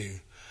in you?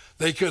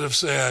 They could have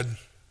said,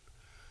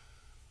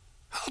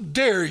 how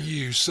dare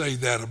you say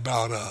that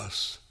about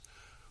us?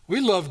 We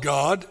love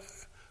God,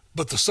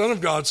 but the Son of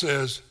God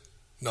says,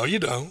 no, you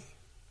don't.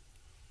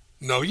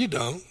 No, you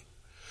don't.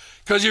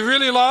 Because you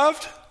really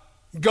loved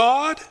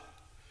God,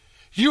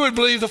 you would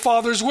believe the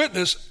Father's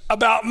witness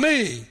about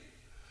me.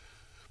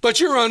 But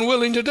you're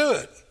unwilling to do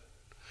it.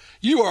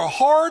 You are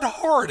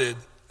hard-hearted,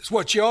 is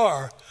what you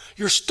are.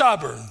 You're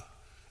stubborn,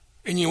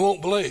 and you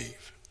won't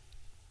believe.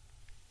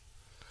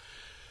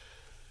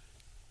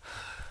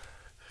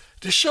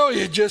 To show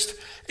you just,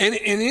 and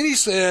then he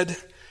said,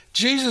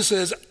 Jesus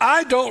says,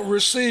 I don't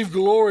receive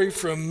glory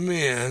from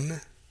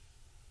men.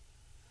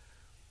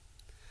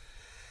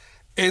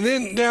 And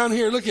then down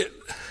here, look at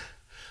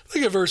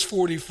verse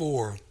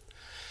 44.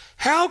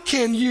 How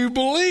can you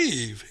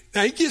believe?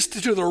 Now he gets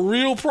to the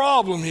real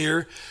problem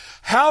here.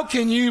 How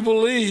can you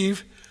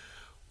believe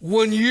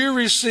when you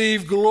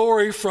receive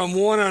glory from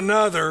one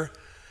another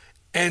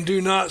and do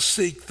not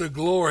seek the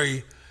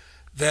glory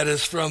that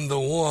is from the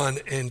one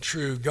and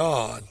true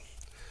God?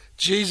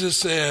 Jesus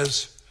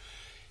says,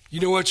 you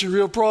know what your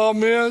real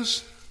problem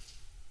is?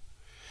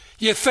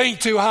 You think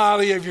too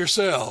highly of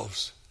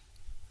yourselves.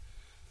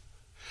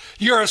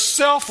 You're a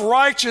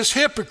self-righteous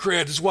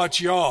hypocrite is what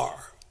you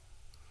are.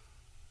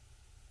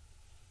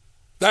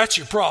 That's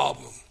your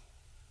problem.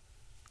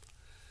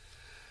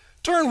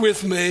 Turn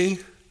with me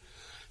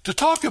to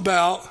talk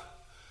about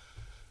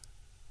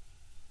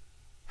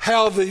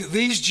how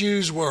these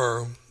Jews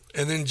were,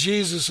 and then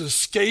Jesus'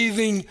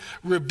 scathing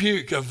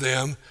rebuke of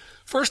them.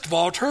 First of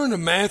all, turn to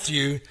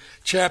Matthew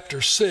chapter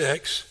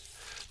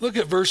 6. Look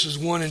at verses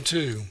 1 and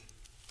 2.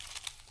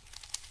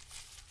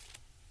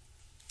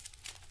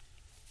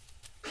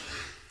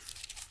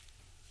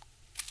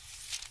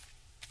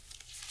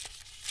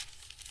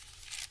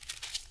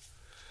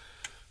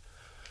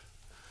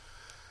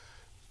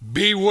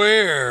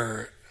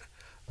 Beware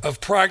of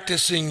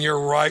practicing your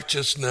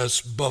righteousness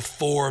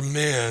before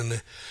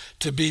men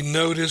to be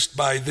noticed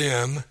by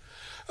them.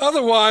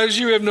 Otherwise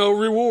you have no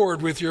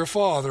reward with your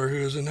Father who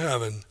is in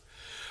heaven.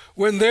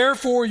 When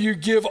therefore you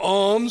give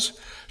alms,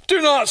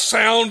 do not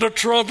sound a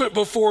trumpet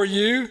before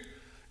you,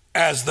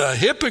 as the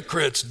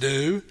hypocrites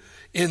do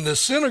in the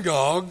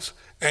synagogues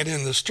and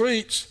in the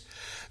streets,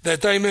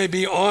 that they may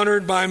be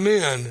honored by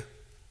men.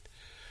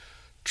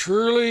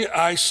 Truly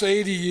I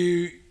say to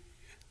you,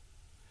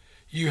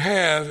 you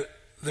have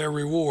their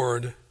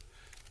reward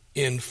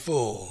in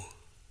full.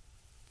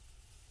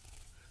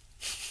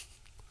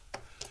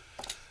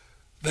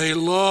 They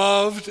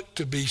loved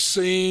to be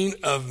seen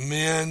of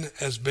men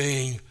as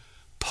being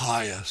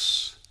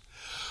pious.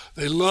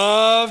 They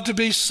loved to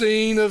be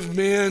seen of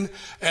men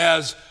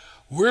as,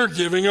 we're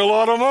giving a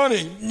lot of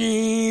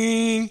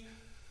money.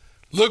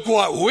 Look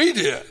what we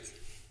did.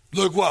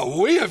 Look what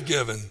we have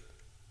given.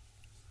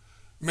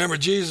 Remember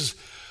Jesus,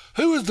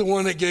 who was the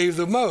one that gave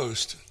the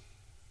most?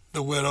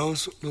 The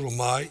widow's little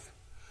mite.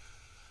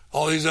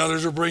 All these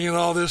others are bringing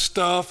all this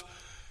stuff.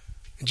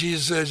 And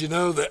Jesus says,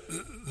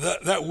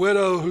 that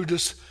widow who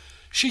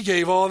she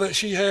gave all that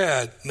she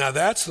had. Now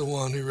that's the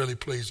one who really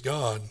pleased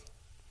God.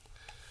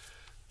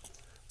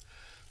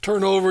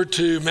 Turn over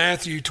to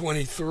Matthew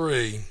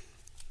 23.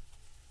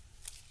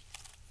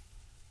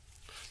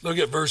 Look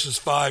at verses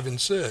 5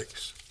 and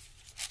 6.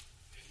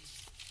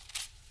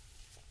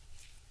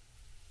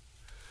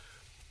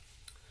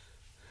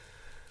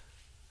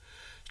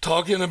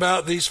 Talking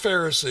about these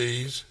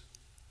Pharisees,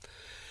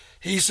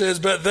 he says,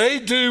 but they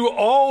do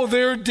all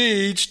their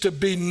deeds to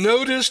be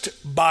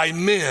noticed by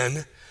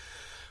men,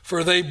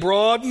 for they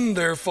broaden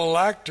their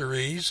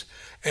phylacteries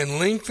and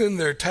lengthen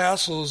their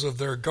tassels of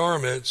their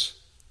garments,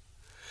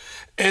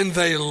 and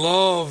they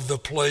love the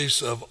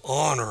place of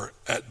honor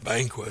at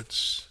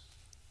banquets,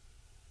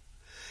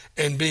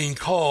 and being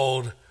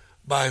called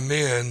by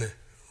men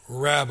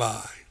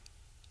Rabbi.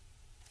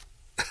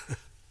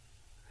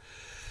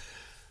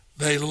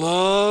 They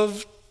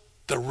love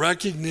the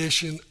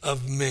recognition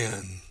of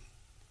men.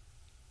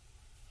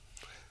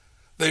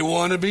 They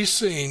want to be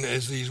seen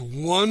as these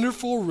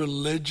wonderful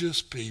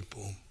religious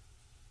people.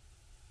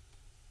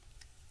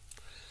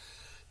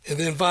 And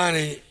then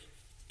finally,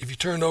 if you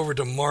turn over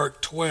to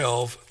Mark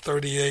 12,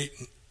 38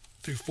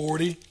 through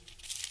 40,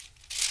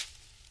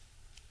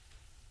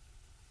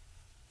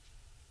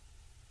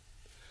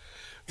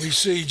 we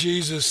see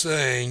Jesus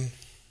saying,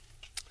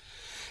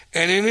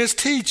 and in his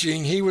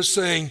teaching he was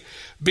saying,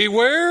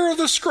 beware of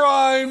the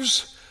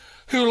scribes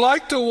who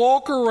like to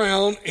walk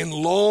around in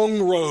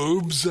long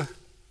robes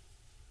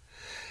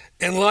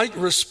and like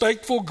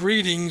respectful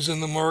greetings in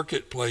the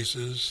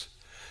marketplaces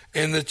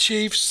and the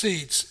chief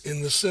seats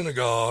in the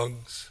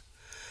synagogues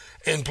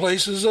and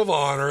places of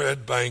honor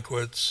at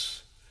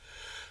banquets,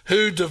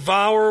 who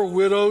devour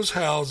widows'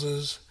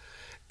 houses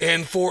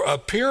and for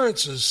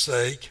appearance's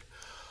sake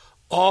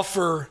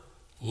offer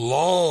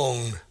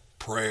long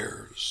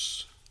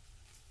prayers.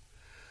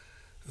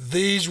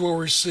 These will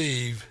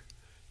receive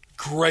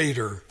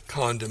greater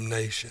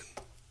condemnation.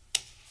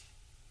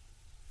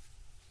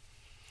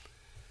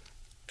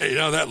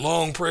 That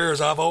long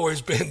prayers, I've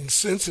always been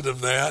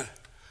sensitive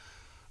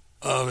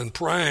in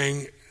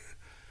praying.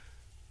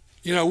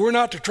 We're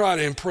not to try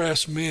to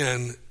impress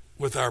men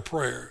with our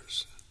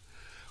prayers.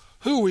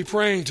 Who are we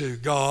praying to?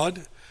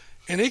 God.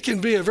 And it can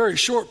be a very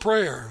short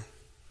prayer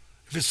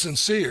if it's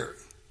sincere.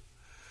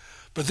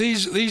 But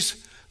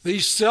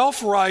these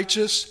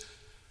self-righteous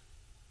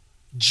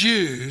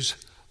Jews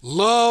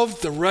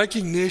loved the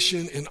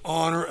recognition and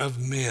honor of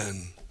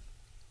men.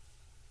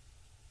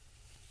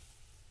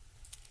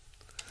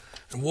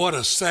 And what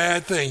a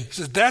sad thing. He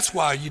said, that's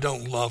why you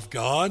don't love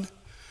God.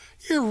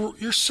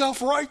 You're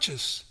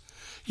self-righteous.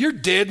 You're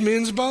dead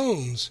men's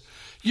bones.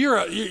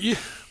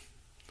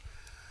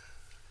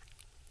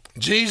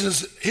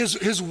 Jesus,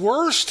 his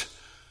worst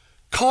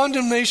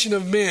condemnation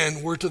of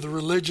men were to the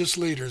religious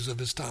leaders of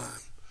his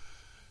time.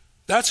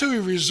 That's who he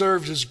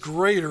reserved his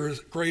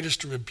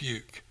greatest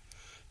rebuke,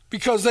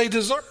 because they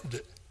deserved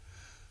it.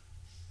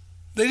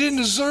 They didn't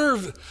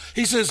deserve.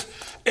 He says,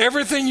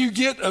 everything you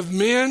get of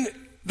men,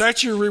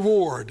 that's your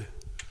reward.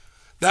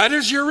 That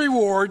is your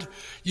reward.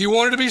 You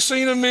wanted to be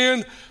seen of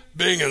men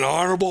being an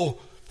honorable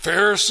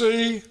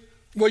Pharisee?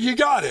 Well, you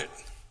got it.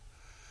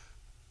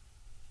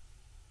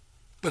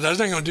 But that's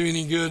not going to do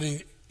any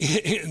good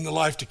in the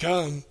life to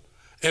come.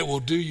 It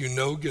will do you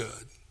no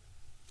good.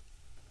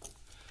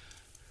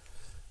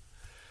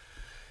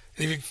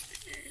 If you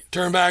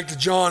turn back to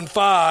John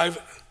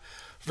 5,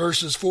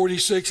 verses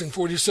 46 and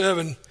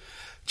 47,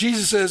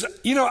 Jesus says,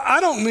 I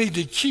don't need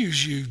to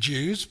accuse you,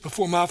 Jews,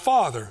 before my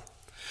Father.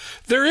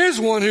 There is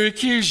one who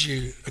accuses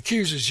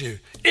you.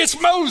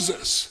 It's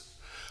Moses.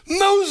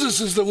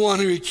 Moses is the one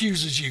who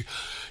accuses you.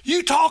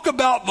 You talk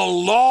about the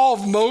law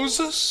of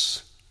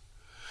Moses,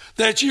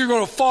 that you're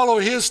going to follow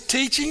his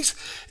teachings.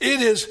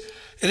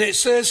 It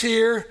says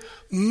here,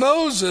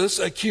 Moses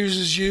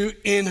accuses you,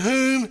 in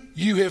whom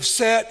you have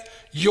set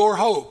your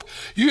hope.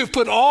 You have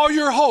put all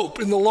your hope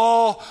in the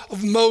law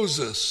of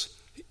Moses,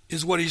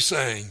 is what he's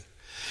saying.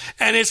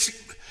 And it's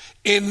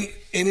in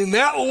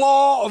that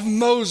law of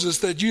Moses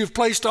that you have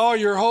placed all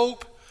your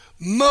hope,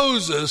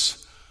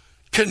 Moses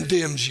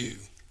condemns you.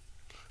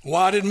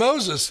 Why did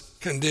Moses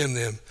condemn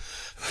them?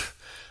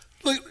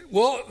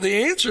 Well,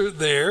 the answer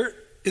there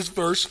is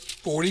verse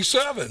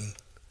 47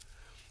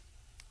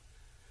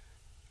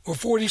 or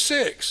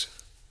 46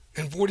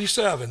 and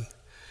 47.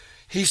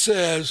 He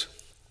says,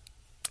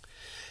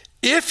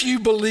 if you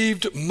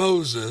believed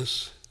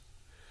Moses,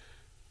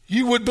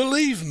 you would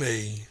believe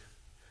me,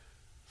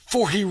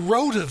 for he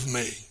wrote of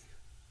me.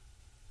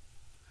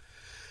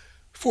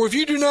 For if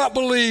you do not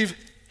believe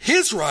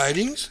his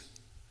writings,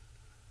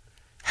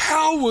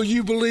 how will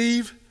you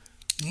believe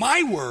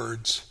my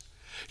words?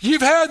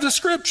 You've had the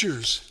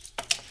scriptures.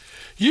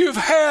 You've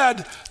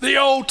had the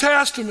Old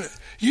Testament.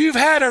 You've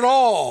had it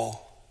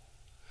all.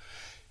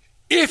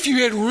 If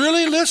you had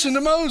really listened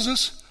to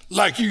Moses,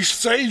 like you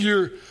say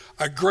you're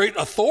a great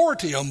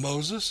authority on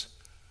Moses,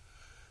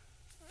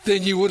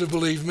 then you would have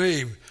believed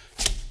me.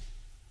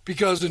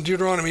 Because in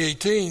Deuteronomy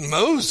 18,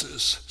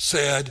 Moses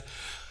said,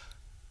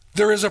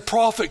 there is a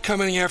prophet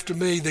coming after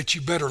me that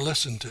you better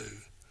listen to.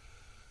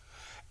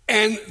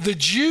 And the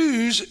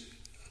Jews,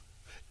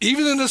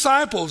 even the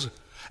disciples,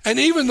 and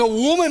even the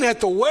woman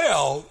at the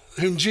well,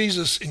 whom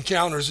Jesus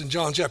encounters in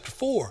John chapter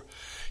 4,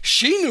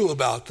 she knew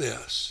about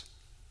this.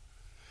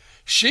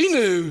 She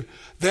knew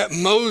that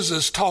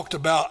Moses talked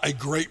about a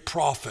great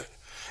prophet.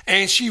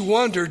 And she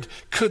wondered,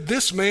 could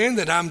this man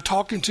that I'm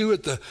talking to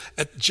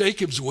at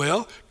Jacob's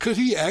well, could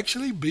he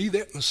actually be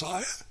that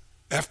Messiah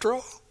after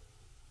all?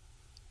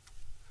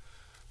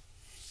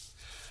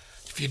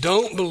 If you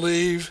don't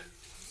believe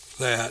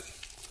that,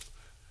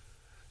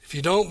 if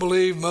you don't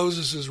believe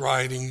Moses'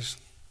 writings,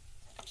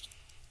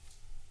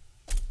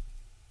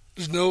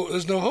 there's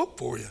no hope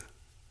for you.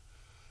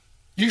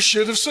 You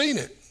should have seen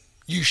it.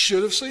 You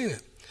should have seen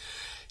it.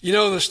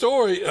 The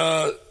story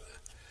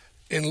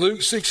in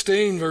Luke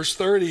 16, verse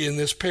 30, in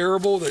this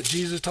parable that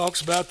Jesus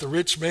talks about, the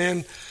rich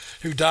man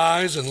who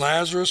dies and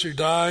Lazarus who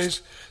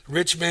dies. The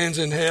rich man's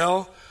in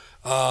hell.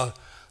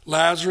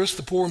 Lazarus,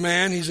 the poor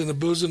man, he's in the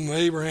bosom of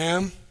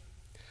Abraham.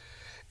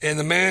 And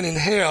the man in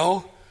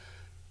hell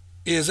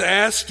is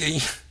asking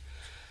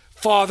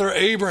Father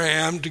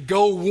Abraham to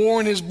go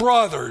warn his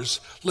brothers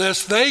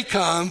lest they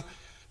come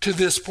to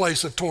this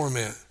place of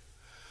torment.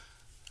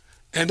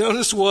 And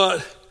notice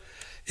what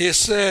is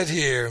said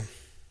here.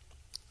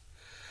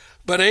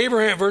 But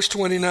Abraham, verse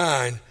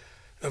 29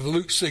 of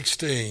Luke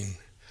 16,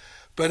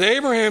 but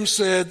Abraham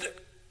said,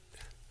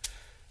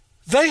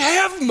 they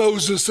have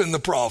Moses and the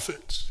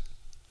prophets.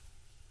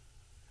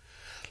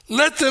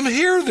 Let them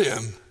hear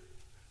them.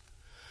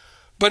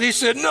 But he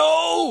said,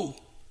 no,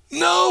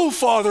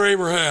 Father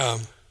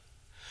Abraham.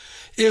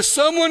 If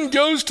someone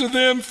goes to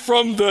them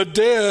from the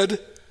dead,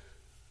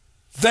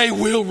 they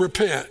will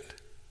repent.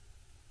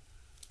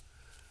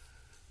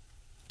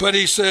 But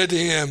he said to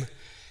him,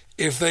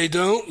 if they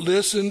don't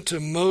listen to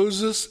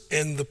Moses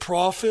and the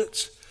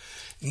prophets,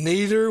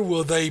 neither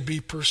will they be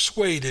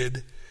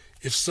persuaded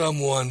if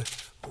someone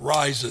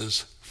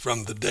rises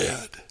from the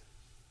dead.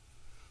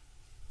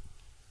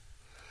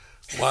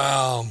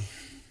 Wow.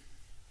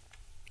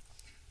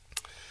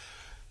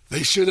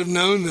 They should have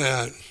known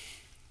that.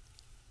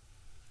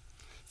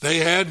 They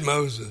had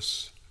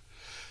Moses.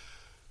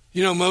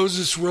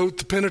 Moses wrote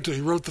the Pentateuch.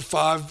 He wrote the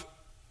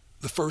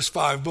first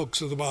 5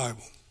 books of the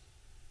Bible.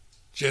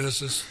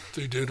 Genesis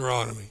through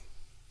Deuteronomy.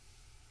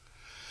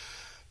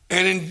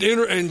 And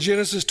in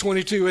Genesis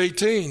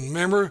 22:18,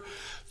 remember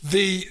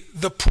the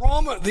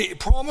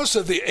promise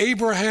of the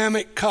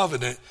Abrahamic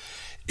covenant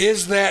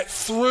is that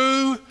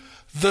through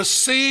the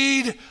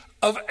seed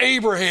of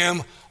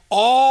Abraham,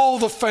 all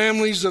the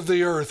families of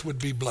the earth would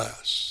be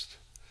blessed.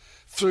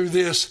 Through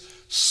this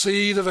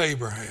seed of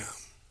Abraham.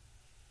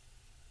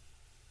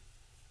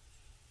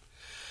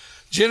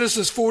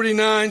 Genesis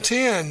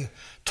 49:10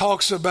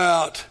 talks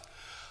about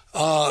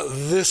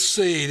this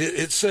seed.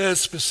 It says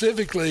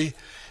specifically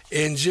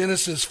in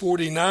Genesis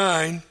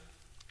 49,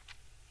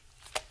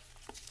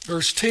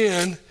 verse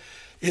 10,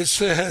 it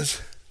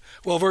says,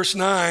 verse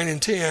 9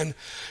 and 10,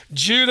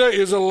 Judah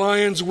is a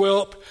lion's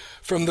whelp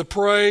from the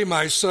prey.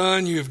 My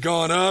son, you have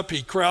gone up.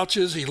 He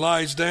crouches, he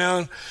lies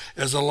down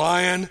as a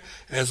lion.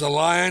 As a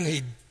lion,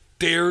 he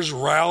dares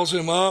rouse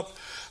him up.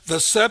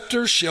 The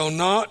scepter shall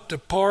not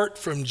depart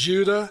from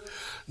Judah,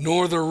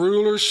 nor the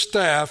ruler's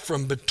staff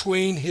from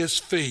between his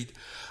feet,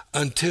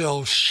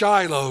 until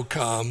Shiloh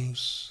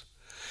comes,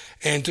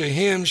 and to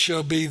him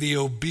shall be the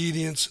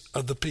obedience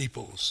of the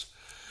peoples.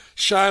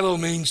 Shiloh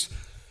means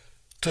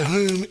to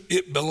whom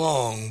it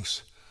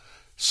belongs.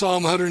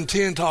 Psalm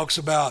 110 talks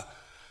about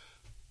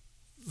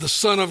the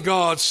Son of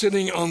God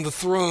sitting on the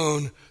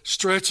throne,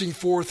 stretching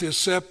forth his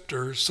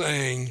scepter,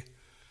 saying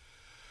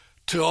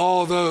to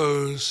all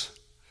those,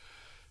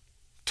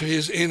 to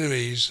his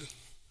enemies,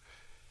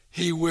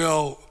 he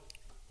will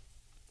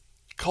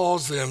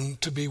cause them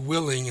to be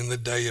willing in the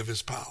day of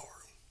his power.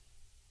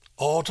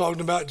 All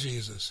talking about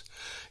Jesus.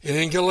 And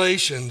in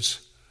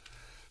Galatians,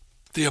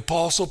 the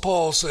Apostle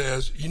Paul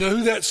says, you know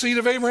who that seed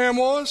of Abraham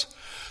was?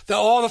 That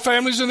all the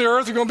families in the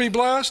earth are going to be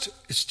blessed?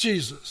 It's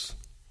Jesus.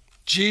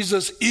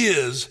 Jesus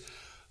is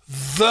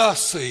the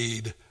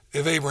seed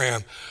of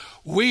Abraham.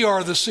 We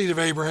are the seed of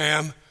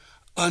Abraham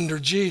under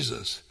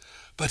Jesus,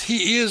 but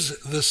he is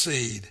the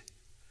seed.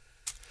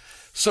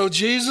 So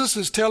Jesus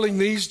is telling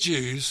these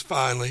Jews,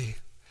 finally,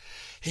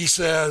 he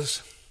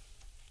says,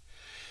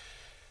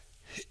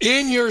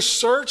 in your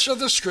search of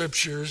the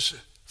scriptures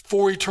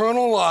for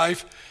eternal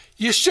life,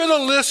 you should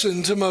have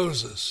listened to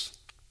Moses,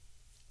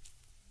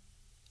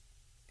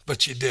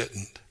 but you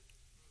didn't.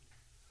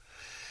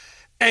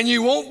 And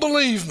you won't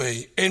believe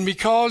me. And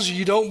because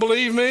you don't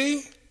believe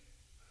me,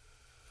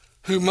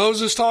 who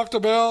Moses talked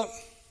about,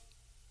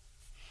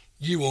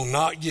 you will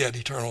not get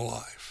eternal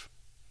life.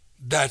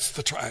 That's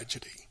the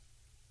tragedy.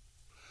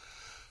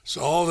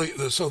 So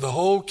the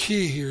whole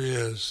key here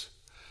is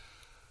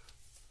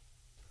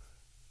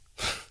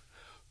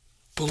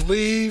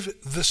believe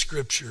the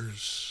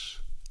scriptures.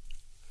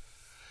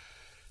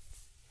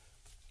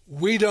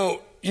 We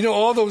don't,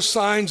 all those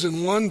signs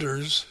and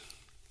wonders,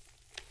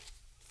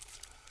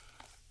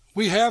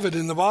 we have it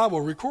in the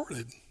Bible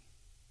recorded.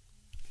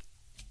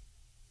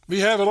 We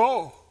have it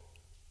all.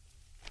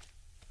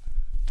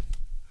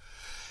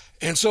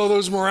 And so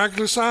those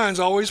miraculous signs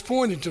always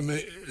pointed to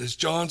me, as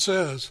John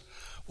says.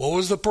 What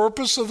was the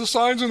purpose of the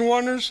signs and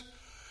wonders?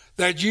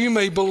 That you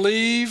may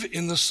believe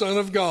in the Son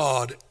of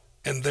God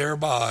and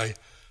thereby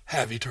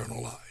have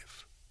eternal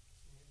life.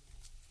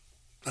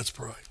 Let's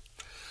pray.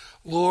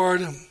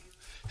 Lord,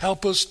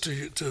 help us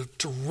to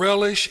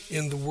relish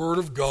in the Word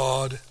of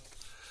God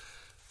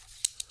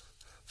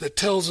that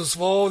tells us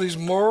of all these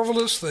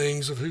marvelous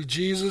things of who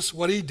Jesus,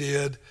 what he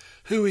did,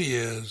 who he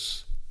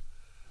is.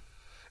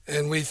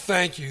 And we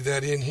thank you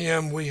that in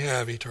him we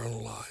have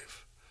eternal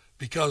life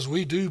because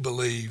we do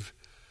believe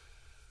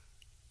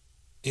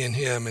in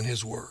him and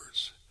his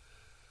words.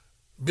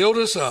 Build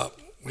us up,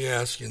 we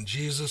ask in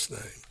Jesus' name.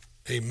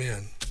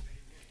 Amen.